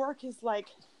her work is like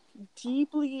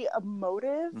deeply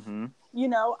emotive, you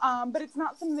know, but it's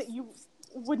not something that you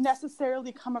would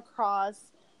necessarily come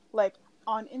across like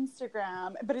on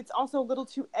Instagram, but it's also a little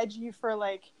too edgy for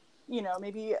like, you know,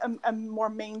 maybe a more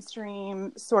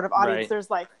mainstream sort of audience.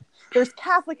 Right. There's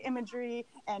Catholic imagery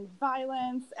and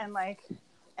violence and like,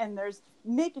 and there's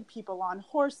naked people on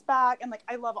horseback, and like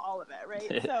I love all of it,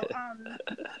 right? So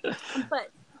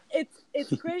but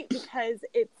it's great because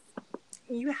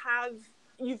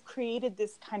you've created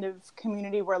this kind of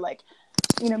community where like,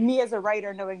 you know, me as a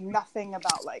writer knowing nothing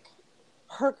about like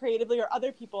her creatively or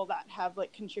other people that have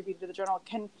like contributed to the journal,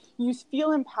 can you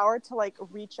feel empowered to like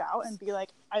reach out and be like,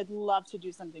 I'd love to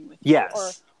do something with you, or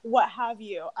what have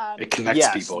you. It connects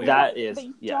people. That is that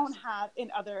you don't have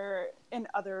in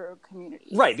other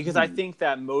communities, right? Because I think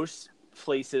that most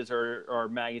places or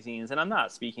magazines, and I'm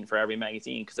not speaking for every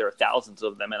magazine because there are thousands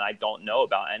of them and I don't know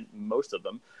about and most of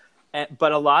them,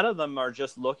 but a lot of them are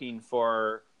just looking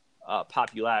for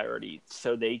popularity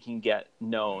so they can get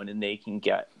known and they can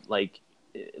get like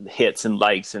hits and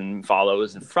likes and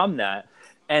follows and from that,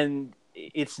 and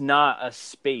it's not a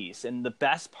space. And the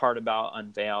best part about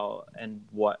Unveil and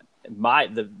what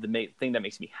the thing that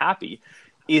makes me happy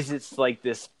is it's like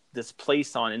this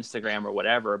place on Instagram or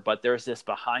whatever, but there's this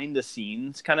behind the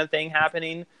scenes kind of thing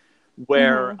happening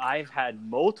where I've had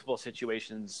multiple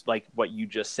situations like what you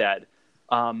just said,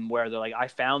 where they're like, I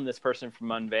found this person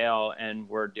from Unveil and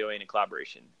we're doing a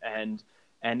collaboration. And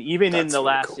even in the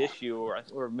last issue,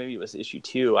 or maybe it was issue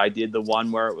 2, I did the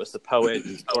one where it was the poet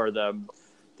or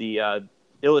the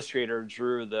illustrator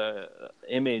drew the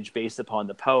image based upon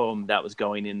the poem that was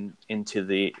going into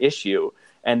the issue,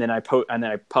 and then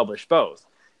I published both,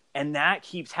 and that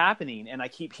keeps happening, and I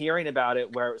keep hearing about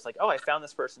it where it was like, oh, I found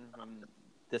this person from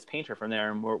this painter from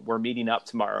there, and we're meeting up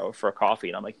tomorrow for a coffee,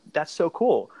 and I'm like, that's so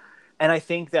cool, and I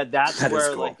think that's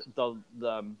where cool. Like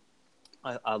the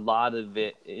a lot of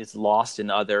it is lost in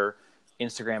other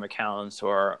Instagram accounts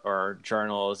or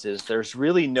journals, is there's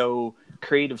really no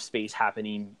creative space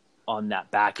happening on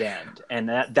that back end. And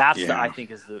that's I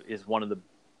think is one of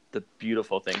the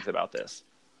beautiful things about this.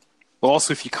 Well,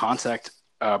 also if you contact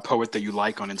a poet that you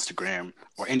like on Instagram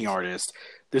or any artist,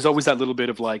 there's always that little bit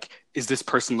of like, is this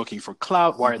person looking for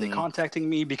clout? Why are they contacting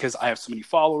me? Because I have so many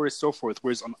followers, so forth.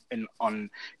 Whereas in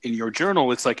your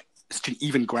journal, it's like, it's an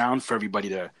even ground for everybody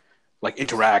to like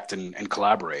interact and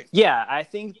collaborate. Yeah, I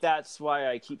think that's why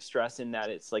I keep stressing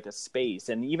that it's like a space.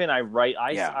 And even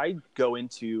I go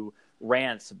into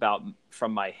rants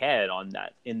from my head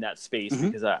in that space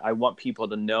because I want people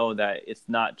to know that it's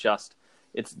not just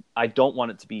I don't want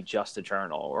it to be just a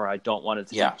journal, or I don't want it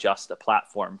to be just a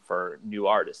platform for new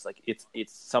artists. Like it's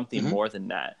something more than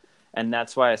that. And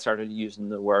that's why I started using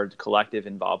the word collective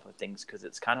involved with things, because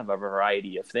it's kind of a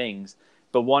variety of things.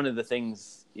 But one of the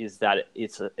things is that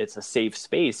it's a safe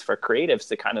space for creatives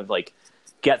to kind of like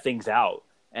get things out.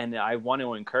 And I want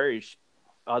to encourage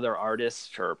other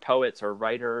artists or poets or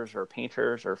writers or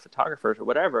painters or photographers or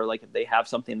whatever, like if they have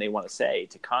something they want to say,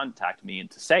 to contact me and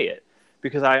to say it.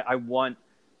 Because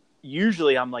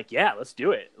usually I'm like, yeah, let's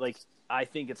do it. Like, I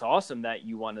think it's awesome that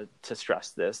you wanted to stress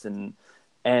this. And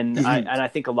I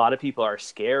think a lot of people are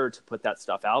scared to put that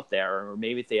stuff out there, or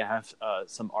maybe if they have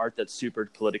some art that's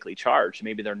super politically charged,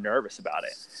 maybe they're nervous about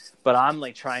it. But I'm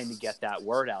like trying to get that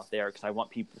word out there because I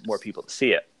want more people to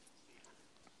see it.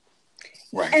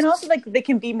 Right. And also like they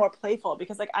can be more playful,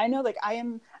 because like I know like I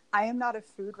am not a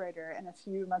food writer, and a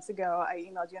few months ago I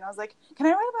emailed you and I was like, can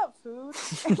I write about food?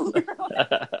 And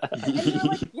you were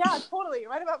like, yeah, totally,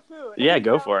 write about food. Yeah,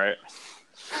 go for it.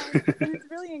 And it's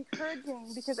really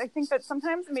encouraging, because I think that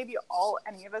sometimes maybe all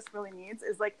any of us really needs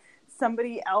is like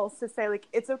somebody else to say like,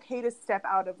 it's okay to step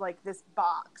out of like this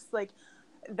box, like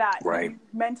that you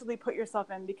mentally put yourself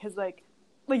in, because like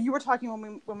you were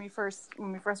talking when we first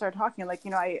started talking, like,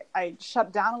 you know, I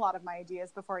shut down a lot of my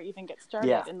ideas before I even get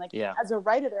started. And like as a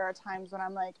writer, there are times when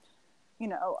I'm like, you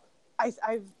know, I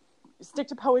stick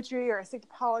to poetry or I stick to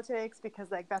politics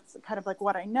because like that's kind of like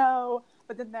what I know.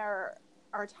 But then there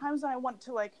are times when I want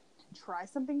to like try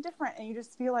something different. And you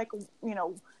just feel like,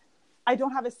 I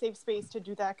don't have a safe space to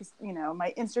do that because,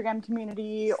 my Instagram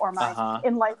community or my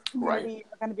in-life community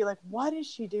are going to be like, what is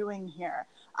she doing here?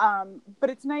 But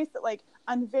it's nice that like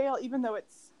Unveil, even though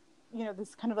it's,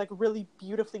 this kind of like really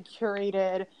beautifully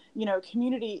curated,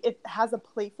 community, it has a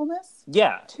playfulness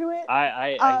to it.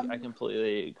 I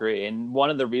completely agree. And one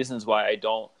of the reasons why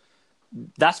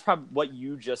that's probably what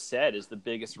you just said is the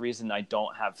biggest reason I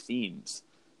don't have themes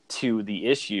to the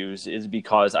issues is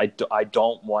because I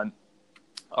don't want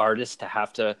artists to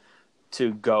have to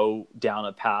go down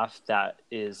a path that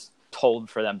is told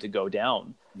for them to go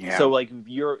down. Yeah. So like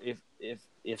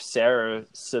if Sarah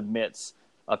submits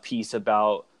a piece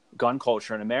about gun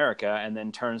culture in America and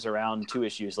then turns around 2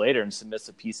 issues later and submits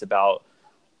a piece about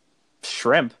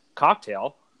shrimp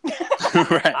cocktail,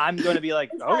 right. I'm going to be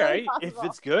like, okay, if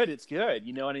it's good, it's good.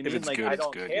 You know what I mean? Like, I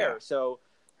don't care. Yeah. So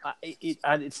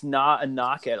it's not a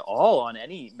knock at all on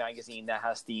any magazine that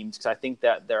has themes, because I think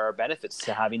that there are benefits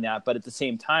to having that. But at the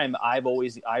same time, I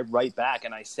write back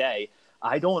and I say,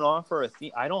 I don't offer a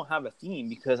theme. I don't have a theme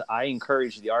because I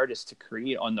encourage the artists to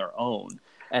create on their own.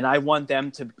 And I want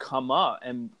them to come up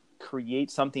and create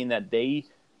something that they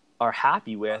are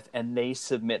happy with, and they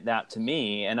submit that to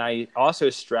me. And I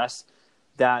also stress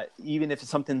that even if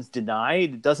something's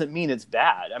denied, it doesn't mean it's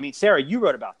bad. I mean, Sarah, you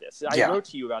wrote about this. I wrote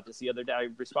to you about this the other day. I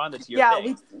responded to your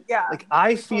thing. Like,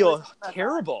 I feel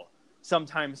terrible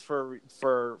sometimes for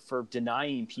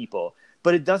denying people,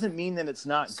 but it doesn't mean that it's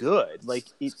not good. Like,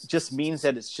 it just means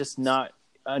that it's just not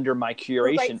under my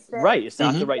curation. Right. It's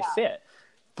not the right fit.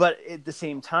 But at the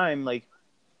same time, like,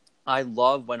 I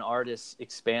love when artists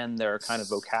expand their kind of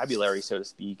vocabulary, so to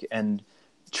speak, and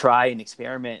try and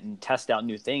experiment and test out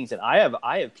new things. And I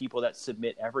have people that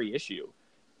submit every issue,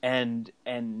 and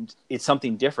it's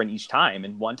something different each time.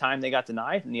 And one time they got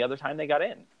denied, and the other time they got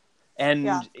in. And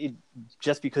it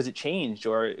just because it changed,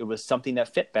 or it was something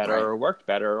that fit better or worked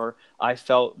better, or I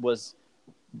felt was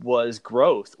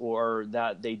growth, or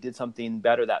that they did something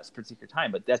better that particular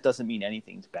time. But that doesn't mean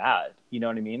anything's bad. You know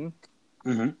what I mean?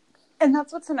 Mm-hmm. And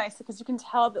that's what's so nice, because you can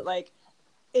tell that like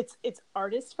it's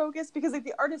artist focused, because like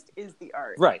the artist is the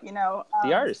art, right?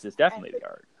 The artist is definitely the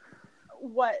art.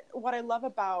 What I love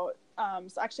about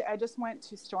so actually I just went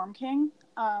to Storm King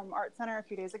Art Center a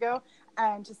few days ago,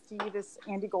 and to see this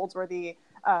Andy Goldsworthy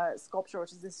sculpture,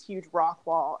 which is this huge rock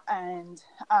wall. And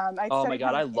oh my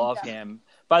god, I love him.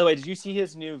 By the way, did you see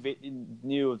his new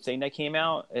thing that came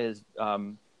out? His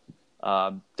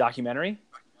documentary?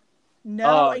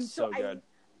 No, it's so good.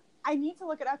 I need to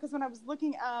look it up, because when I was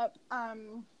looking up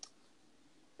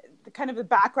the kind of the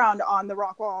background on the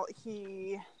rock wall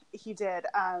he did,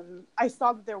 I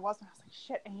saw that there was, and I was like,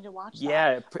 shit, I need to watch that.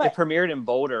 Yeah, it premiered in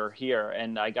Boulder here,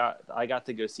 and I got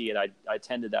to go see it. I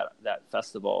attended that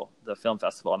festival, the film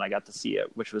festival, and I got to see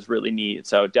it, which was really neat.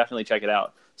 So definitely check it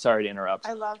out. Sorry to interrupt.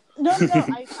 I love no.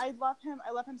 I love him.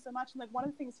 I love him so much. And like, one of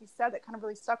the things he said that kind of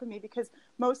really stuck with me, because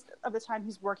most of the time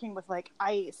he's working with like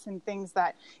ice and things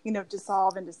that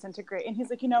dissolve and disintegrate. And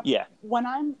he's like, when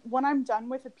I'm done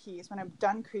with a piece, when I'm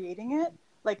done creating it,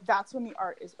 like, that's when the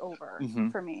art is over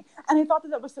for me. And I thought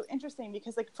that was so interesting,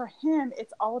 because like for him,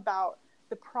 it's all about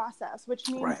the process, which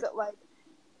means that like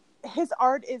his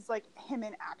art is like him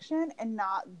in action and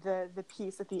not the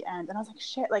piece at the end. And I was like,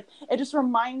 shit, like it just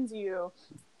reminds you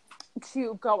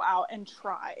to go out and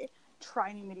try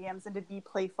new mediums and to be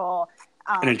playful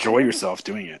and enjoy yourself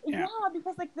doing it. Yeah,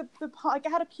 because like the like I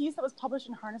had a piece that was published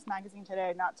in Harness Magazine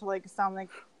today, not to like sound like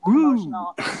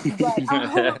emotional, but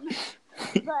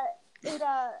it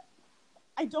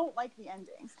I don't like the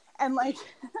ending, and like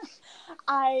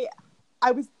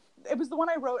it was the one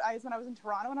I wrote when I was in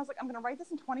Toronto, and I was like, I'm gonna write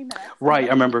this in 20 minutes. Right,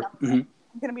 I remember. I'm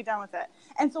gonna be done with it.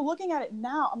 And so looking at it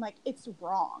now, I'm like, it's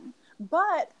wrong.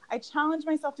 But I challenged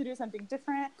myself to do something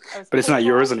different. But it's not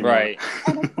yours anymore. Right.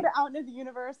 And I put it out into the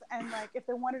universe, and like, if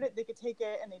they wanted it, they could take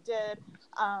it, and they did.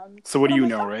 So what do you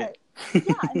know, right?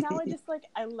 Yeah, and now I just like,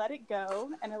 I let it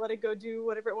go, and I let it go do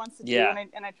whatever it wants to do,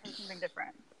 and I try something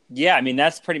different. Yeah, I mean,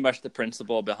 that's pretty much the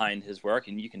principle behind his work,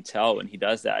 and you can tell when he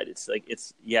does that. It's like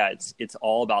it's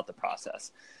all about the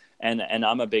process, and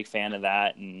I'm a big fan of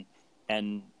that,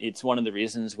 and it's one of the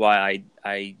reasons why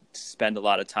I spend a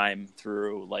lot of time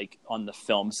through like on the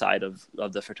film side of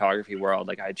the photography world.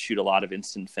 Like, I shoot a lot of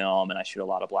instant film, and I shoot a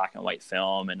lot of black and white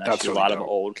film, and I shoot a lot of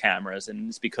old cameras, and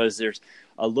it's because there's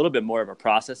a little bit more of a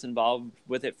process involved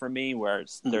with it for me, where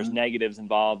there's negatives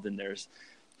involved, and there's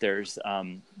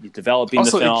developing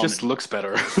also, the film. Also, it just looks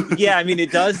better. Yeah, I mean,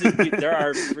 it does. There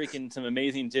are freaking some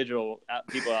amazing digital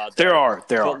people out there. There are.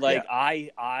 But like,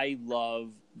 I love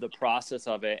the process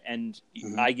of it, and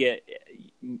I get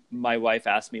my wife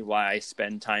asked me why I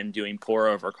spend time doing pour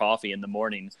over coffee in the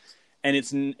morning, and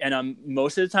I'm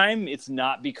most of the time it's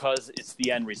not because it's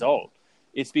the end result.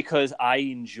 It's because I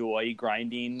enjoy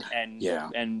grinding and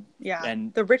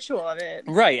the ritual of it.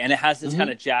 Right. And it has this kind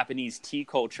of Japanese tea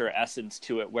culture essence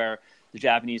to it, where the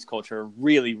Japanese culture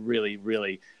really, really,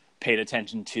 really paid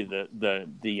attention to the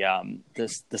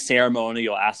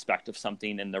ceremonial aspect of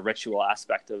something and the ritual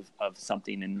aspect of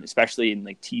something, and especially in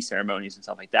like tea ceremonies and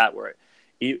stuff like that, where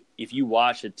if you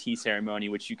watch a tea ceremony,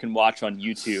 which you can watch on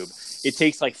YouTube, it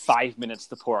takes like 5 minutes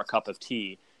to pour a cup of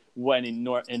tea. When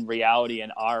in reality,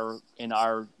 in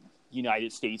our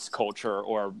United States culture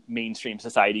or mainstream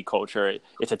society culture,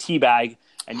 it's a tea bag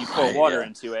and you pour water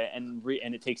into it and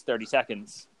it takes 30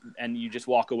 seconds and you just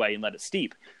walk away and let it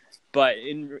steep. But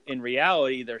in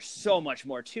reality, there's so much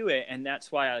more to it, and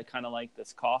that's why I kind of like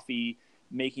this coffee,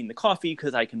 making the coffee,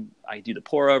 because I do the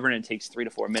pour over and it takes 3 to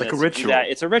 4 minutes. It's like a ritual. To do that.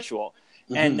 It's a ritual.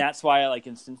 And that's why I like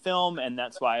instant film, and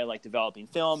that's why I like developing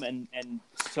film, and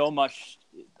so much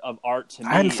of art to me.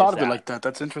 I hadn't thought of it like that.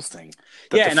 That's interesting.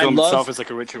 That the film itself is like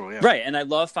a ritual. Yeah. Right, and I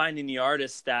love finding the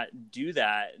artists that do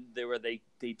that, where they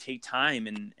take time,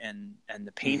 and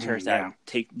the painters that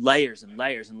take layers and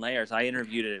layers and layers. I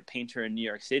interviewed a painter in New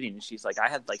York City, and she's like, I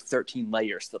had like 13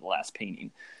 layers to the last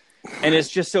painting. And it's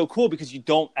just so cool because you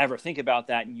don't ever think about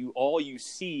that, and all you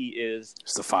see is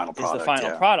the final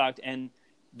product. Product, and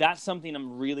that's something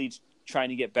I'm really trying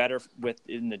to get better with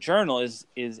in the journal is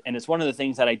and it's one of the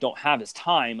things that I don't have is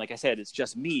time. Like I said, it's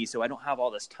just me, so I don't have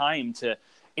all this time to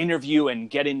interview and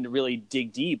get in to really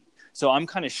dig deep. So I'm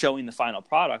kind of showing the final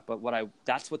product, but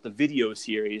that's what the video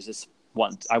series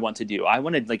I want to do. I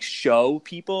want to like show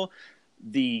people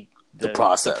the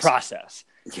process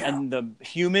and the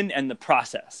human and the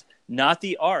process. Not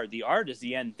the art. The art is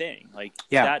the end thing. Like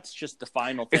that's just the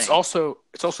final thing. It's also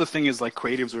the thing is like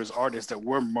creatives or as artists that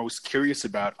we're most curious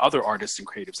about other artists and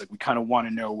creatives. Like we kind of want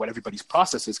to know what everybody's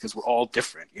process is because we're all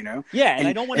different, you know? Yeah, and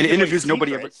I don't want to interviews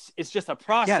nobody ever. It's just a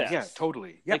process. Yeah,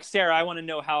 totally. Yep. Like Sarah, I want to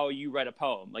know how you write a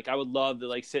poem. Like I would love to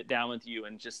like sit down with you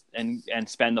and just and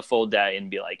spend the full day and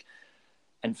be like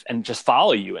and just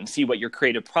follow you and see what your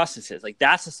creative process is. Like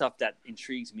that's the stuff that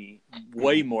intrigues me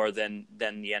way more than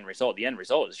the end result. The end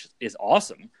result is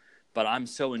awesome, but I'm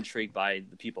so intrigued by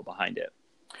the people behind it.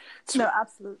 No,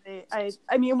 absolutely.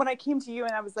 I mean, when I came to you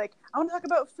and I was like, I want to talk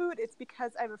about food, it's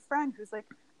because I have a friend who's like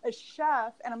a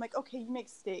chef, and I'm like, okay, you make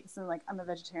steaks, and like I'm a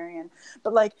vegetarian,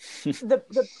 but like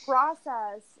the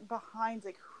process behind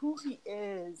like who he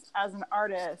is as an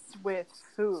artist with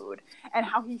food and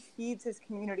how he feeds his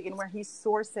community and where he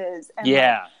sources and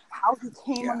like, how he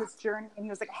came on this journey, and he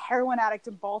was like a heroin addict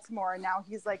in Baltimore, and now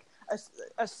he's like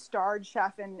a starred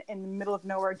chef in the middle of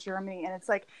nowhere, Germany. And it's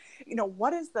like, you know,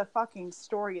 what is the fucking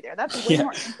story there? That's way more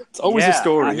interesting. It's always a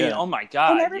story. I mean, oh my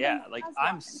God. Yeah. Like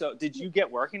did you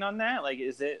get working on that? Like,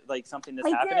 is it like something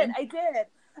that's happening? I did.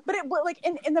 But like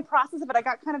in the process of it, I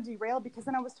got kind of derailed because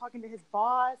then I was talking to his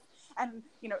boss and,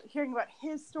 you know, hearing about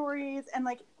his stories and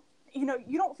like, you know,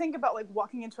 you don't think about like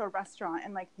walking into a restaurant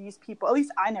and like these people, at least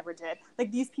I never did,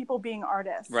 like these people being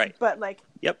artists. Right. But like,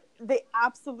 they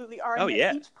absolutely are. Oh,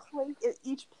 yeah.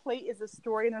 Each plate is a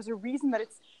story, and there's a reason that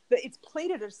it's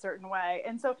plated a certain way.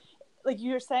 And so like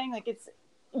you're saying, like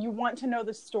you want to know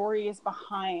the stories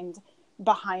behind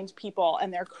people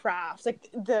and their crafts.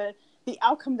 Like the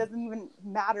outcome doesn't even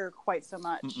matter quite so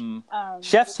much.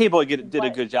 Chef's Table did a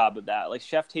good job of that. Like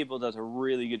Chef Table does a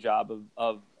really good job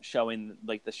of showing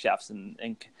like the chefs and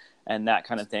that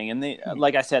kind of thing. And they,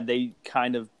 like I said, they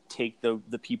kind of take the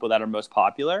people that are most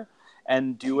popular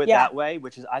and do it that way,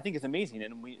 which is, I think is amazing.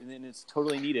 And it's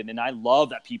totally needed. And I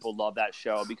love that people love that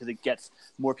show because it gets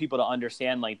more people to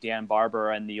understand like Dan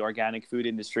Barber and the organic food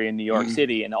industry in New York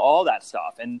City and all that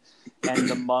stuff. And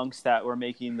the monks that were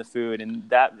making the food, and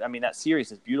that, I mean, that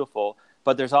series is beautiful,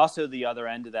 but there's also the other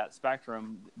end of that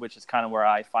spectrum, which is kind of where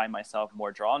I find myself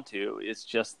more drawn to. It's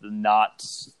just the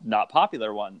not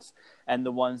popular ones and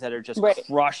the ones that are just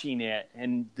crushing it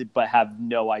but have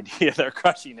no idea they're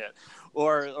crushing it.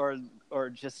 Or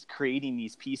just creating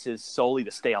these pieces solely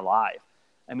to stay alive.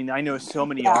 I mean, I know so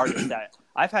many artists that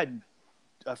I've had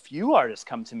a few artists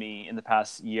come to me in the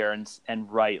past year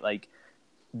and write like,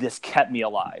 this kept me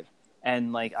alive.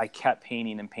 And like, I kept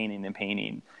painting and painting and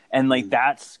painting. And like,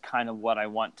 that's kind of what I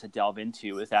want to delve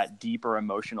into, is that deeper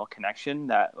emotional connection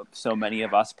that so many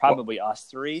of us, probably us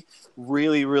three,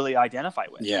 really, really identify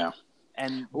with. Yeah.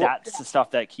 And that's the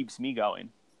stuff that keeps me going.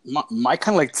 My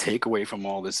kind of like takeaway from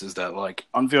all this is that like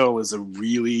Unveil is a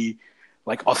really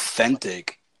like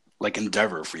authentic like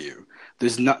endeavor for you.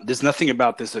 There's nothing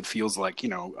about this that feels like, you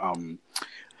know,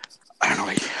 I don't know,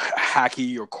 like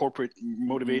hacky or corporate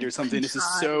motivated or something. This is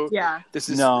so. Yeah. This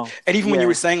is. No. And even when you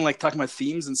were saying like talking about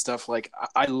themes and stuff, like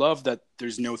I love that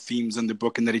there's no themes in the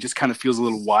book and that it just kind of feels a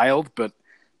little wild, but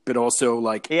also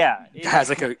like it has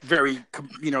like a very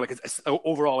like a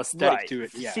overall aesthetic to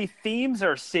it. Yeah. See, themes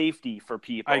are safety for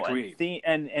people. I agree.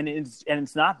 And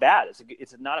it's not bad.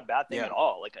 It's not a bad thing at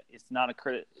all. Like it's not a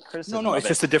criticism. No, it's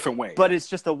just a different way. But it's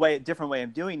just different way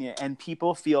of doing it, and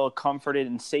people feel comforted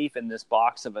and safe in this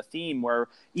box of a theme where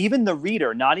even the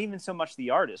reader, not even so much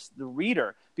the artist, the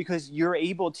reader, because you're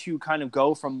able to kind of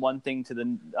go from one thing to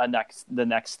the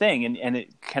next thing, and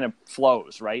it kind of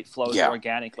flows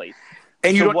organically.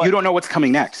 And you don't know what's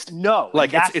coming next. No, like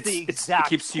it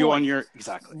keeps you on your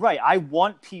exactly right. I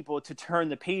want people to turn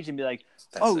the page and be like,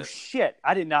 shit,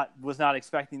 I was not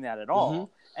expecting that at all.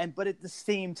 But at the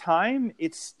same time,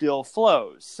 it still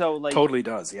flows. So like totally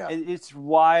does. Yeah, it's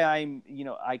why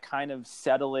I kind of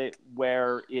settle it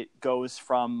where it goes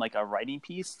from like a writing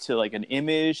piece to like an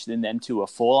image, and then to a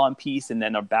full on piece, and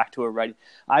then back to a writing.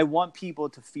 I want people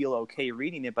to feel okay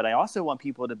reading it, but I also want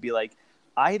people to be like,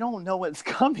 I don't know what's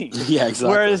coming. Yeah, exactly.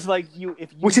 Whereas, like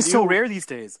which is so rare these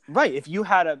days, right? If you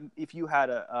had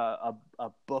a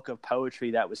book of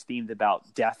poetry that was themed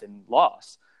about death and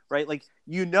loss, right? Like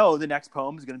the next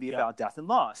poem is going to be about death and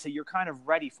loss, so you're kind of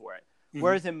ready for it.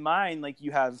 Whereas in mine, like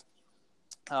you have,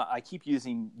 I keep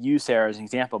using you, Sarah, as an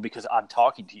example because I'm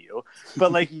talking to you,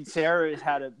 but like Sarah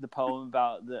had the poem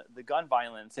about the gun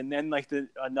violence, and then like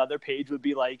another page would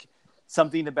be like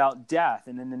something about death,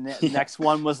 and then the next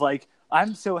one was like,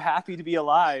 I'm so happy to be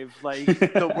alive. Like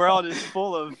the world is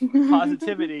full of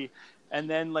positivity. And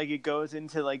then like it goes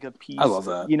into like a piece, I love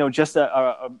that. Just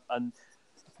an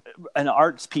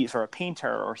arts piece or a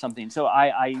painter or something. So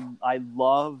I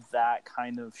love that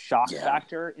kind of shock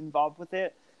factor involved with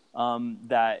it.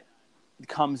 That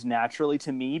comes naturally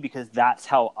to me because that's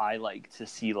how I like to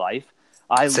see life.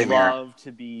 I love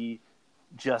to be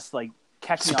just like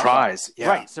catching surprise.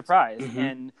 Right. Surprise.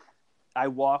 And I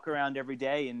walk around every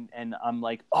day and I'm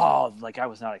like, oh, like I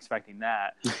was not expecting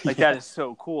that. Like that is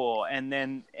so cool. And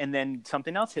then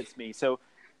something else hits me. So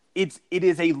it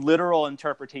is a literal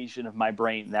interpretation of my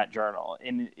brain, that journal.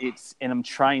 And I'm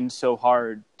trying so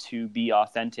hard to be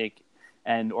authentic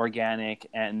and organic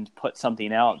and put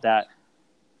something out that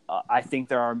I think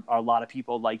there are a lot of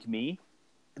people like me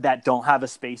that don't have a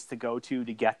space to go to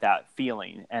get that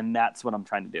feeling. And that's what I'm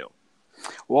trying to do.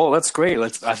 Well, that's great.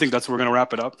 I think that's where we're going to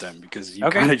wrap it up then, because you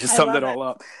kind of just summed it all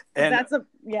up. And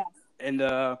And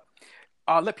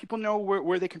let people know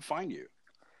where they can find you.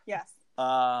 Yes.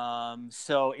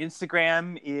 So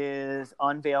Instagram is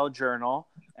Unveil Journal,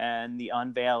 and the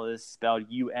Unveil is spelled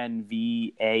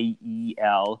UNVAEL,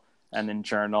 and then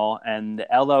journal, and the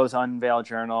LO is Unveil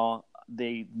Journal.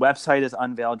 The website is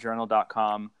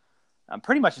unveiljournal.com.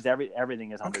 Pretty much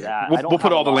everything is under that. We'll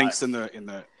put all the links in the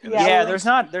there's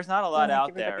not a lot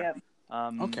out there.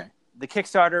 Okay. The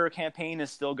Kickstarter campaign is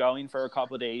still going for a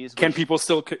couple of days. Can people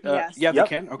still? Yes. Yeah, they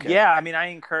can. Okay. Yeah, I mean, I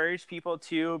encourage people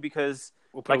to, because,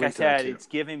 like I said, it's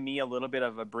giving me a little bit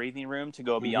of a breathing room to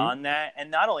go beyond that. And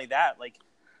not only that, like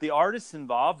the artists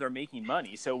involved are making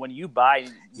money. So when you buy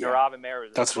Nirav and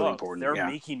Mara's that's book, really important. They're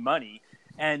making money.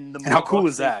 And how cool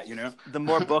is that? The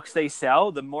more books they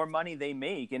sell, the more money they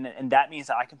make, and that means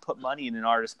that I can put money in an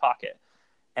artist's pocket,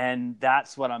 and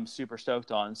that's what I'm super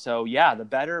stoked on. So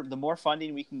the more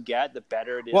funding we can get, the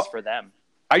better it is for them.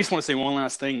 I just want to say one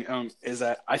last thing, is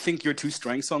that I think your two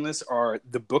strengths on this are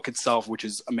the book itself, which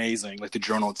is amazing, like the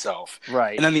journal itself,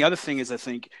 right? And then the other thing is, I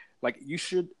think like you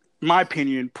should, in my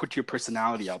opinion, put your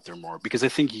personality out there more, because I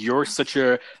think you're such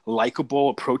a likable,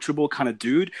 approachable kind of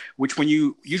dude, which when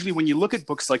you look at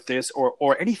books like this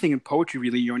or anything in poetry,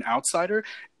 really, you're an outsider.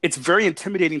 It's very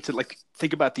intimidating to like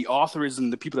think about the authors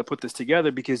and the people that put this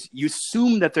together, because you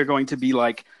assume that they're going to be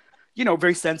like,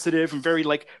 very sensitive and very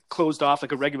like closed off,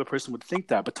 like a regular person would think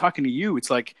that. But talking to you,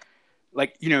 it's like,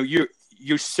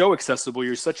 you're so accessible.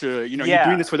 You're such a, you're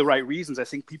doing this for the right reasons. I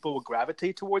think people will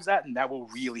gravitate towards that, and that will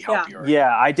really help you.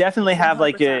 Yeah, I definitely have 100%.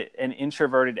 Like an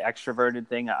introverted, extroverted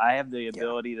thing. I have the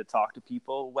ability to talk to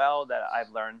people well, that I've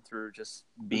learned through just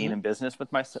being in business for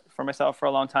myself for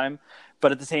a long time.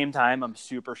 But at the same time, I'm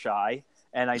super shy,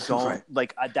 and I don't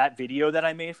like that video that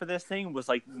I made for this thing was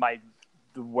like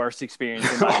the worst experience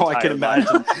in my entire I can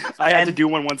imagine. I had to do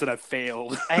one once and I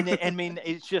failed. And I mean,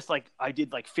 it's just like I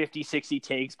did like 50, 60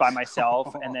 takes by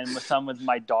myself, and then with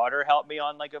my daughter helped me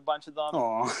on like a bunch of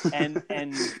them.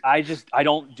 And I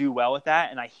don't do well with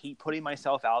that, and I hate putting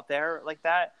myself out there like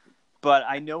that. but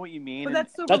I know what you mean. But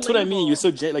that's so That's what I mean. You're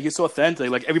relatable. so you're so authentic.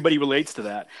 Like everybody relates to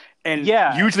that. And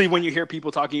Yeah. usually when you hear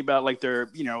people talking about like their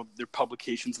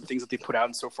publications and things that they put out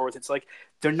and so forth, it's like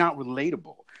they're not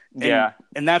relatable.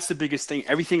 And that's the biggest thing.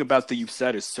 Everything about that you've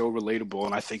said is so relatable.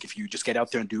 And I think if you just get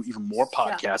out there and do even more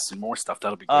podcasts and more stuff,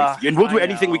 that'll be great for you. And we'll do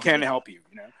anything we can to help you.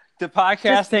 The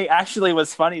podcast thing actually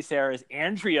was funny, Sarah, is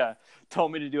Andrea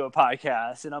told me to do a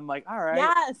podcast, and I'm like, all right.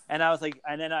 Yes. And I was like,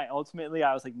 and then I was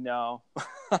like, no.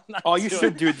 Oh, you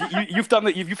should, dude. You've done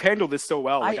that. You've handled this so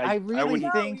well. Like, I really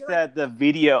wouldn't think that the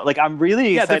video, like, I'm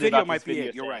really excited the video about might this be video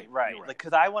it. You're thing. right. Right. You're right. Like,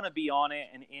 because I want to be on it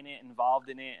and in it, involved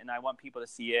in it, and I want people to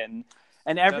see it. And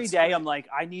every That's day great. I'm like,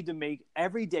 I need to make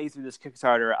every day through this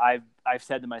Kickstarter. I've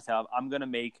said to myself, I'm gonna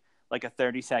make like a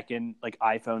 30-second like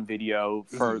iPhone video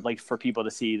for like for people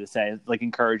to see, to say like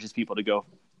encourages people to go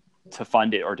to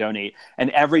fund it or donate. And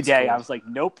every day I was like,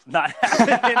 nope, not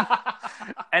happening.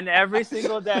 And every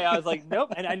single day I was like,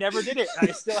 nope, and I never did it. And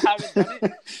I still haven't done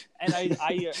it. And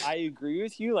I agree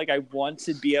with you. Like I want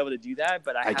to be able to do that,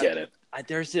 but I get it.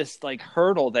 There's this like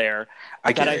hurdle there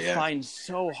I find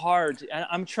so hard. And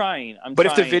I'm trying. But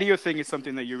if the video thing is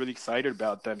something that you're really excited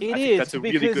about, then I think that's a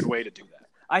really good way to do that.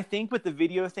 I think with the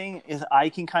video thing is I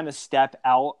can kind of step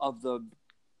out of the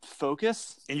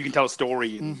focus. And you can tell a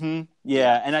story. Mm-hmm.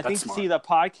 Yeah, and I think, smart. see, the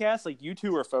podcast, like, you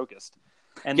two are focused.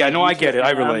 And yeah, like, no, I get it.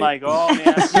 I relate. I'm like, oh,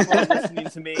 man, people are listening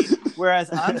to me. Whereas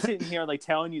I'm sitting here, like,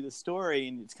 telling you the story,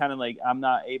 and it's kind of like I'm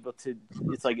not able to –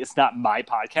 it's like it's not my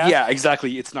podcast. Yeah,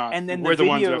 exactly. It's not. And then we're the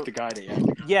ones who have to guide it. Yeah.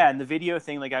 Yeah, and the video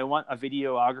thing, like, I want a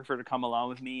videographer to come along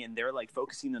with me, and they're, like,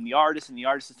 focusing on the artist, and the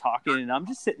artist is talking, and I'm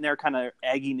just sitting there kind of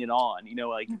egging it on, you know,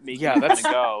 like, making it kind of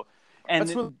go. And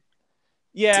that's what,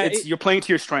 you're playing to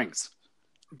your strengths.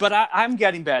 But I'm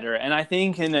getting better, and I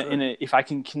think if I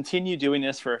can continue doing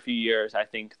this for a few years, I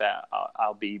think that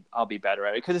I'll be better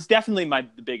at it, because it's definitely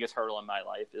the biggest hurdle in my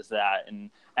life is that, and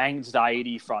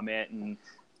anxiety from it, and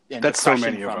that's so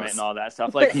many from of us. it and all that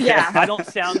stuff. Like, I don't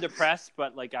sound depressed,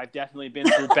 but like I've definitely been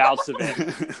through bouts of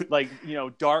it, like, you know,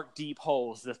 dark, deep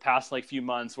holes this past like few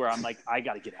months where I'm like, I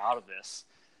got to get out of this.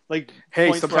 Like,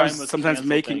 hey, sometimes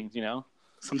making things, you know.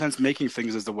 Sometimes making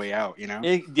things is the way out, you know?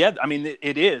 I mean,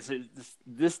 it is.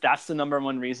 That's the number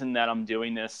one reason that I'm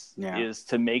doing this, is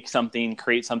to make something,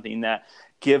 create something that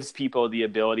gives people the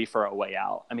ability for a way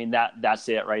out. I mean, that's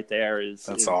it right there.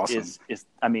 That's awesome.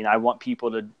 I mean, I want people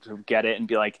to get it and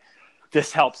be like,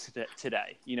 this helps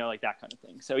today, you know, like that kind of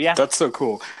thing. So, yeah. That's so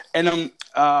cool. And,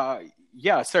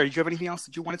 yeah, sorry, did you have anything else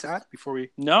that you wanted to add before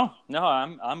we? No,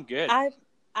 I'm good.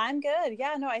 I'm good.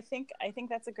 Yeah, no, I think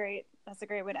that's a great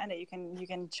way to end it. You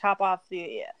can chop off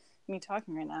me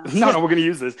talking right now. No, we're gonna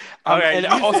use this. Okay, and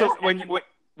also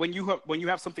when you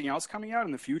have something else coming out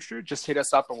in the future, just hit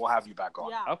us up and we'll have you back on.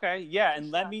 Yeah. Okay, yeah, and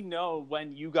let me know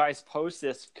when you guys post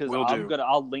this, because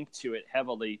I'll link to it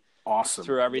heavily. Awesome.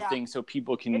 Through everything, so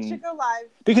people can. It should go live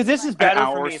because this is better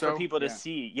for me, so. for people to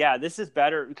see. Yeah, this is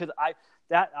better because I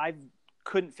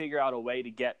couldn't figure out a way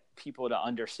to get people to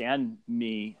understand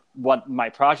me, what my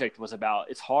project was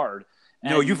about. It's hard.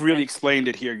 No, you've really explained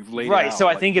it here. You've laid it out. So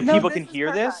I think if people can hear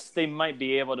perfect. this, they might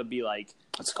be able to be like,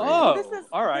 that's great. Oh,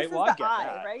 all right. Well, I get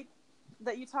that. Right?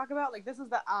 That you talk about, like, this is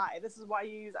the I. This is why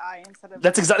you use I instead of.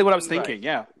 That's exactly what I was thinking.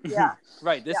 Right. Yeah.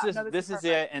 Right. This is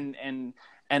it. And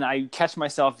I catch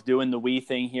myself doing the we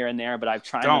thing here and there, but I've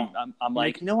tried. I'm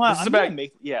like, you know what? This is about you.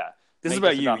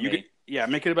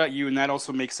 Make it about you, and that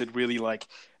also makes it really like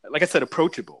I said,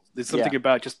 approachable. There's something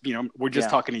about just, you know, we're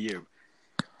just talking to you.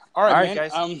 All right, man.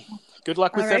 Guys. Good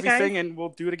luck with everything, guys. And we'll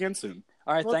do it again soon.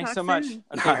 All right, thanks so much. Soon.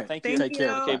 Okay, right, thank you. Take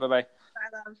care. Okay, bye-bye.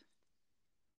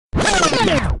 Bye,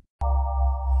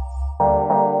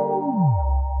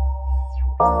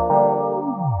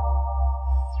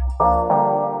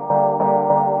 love.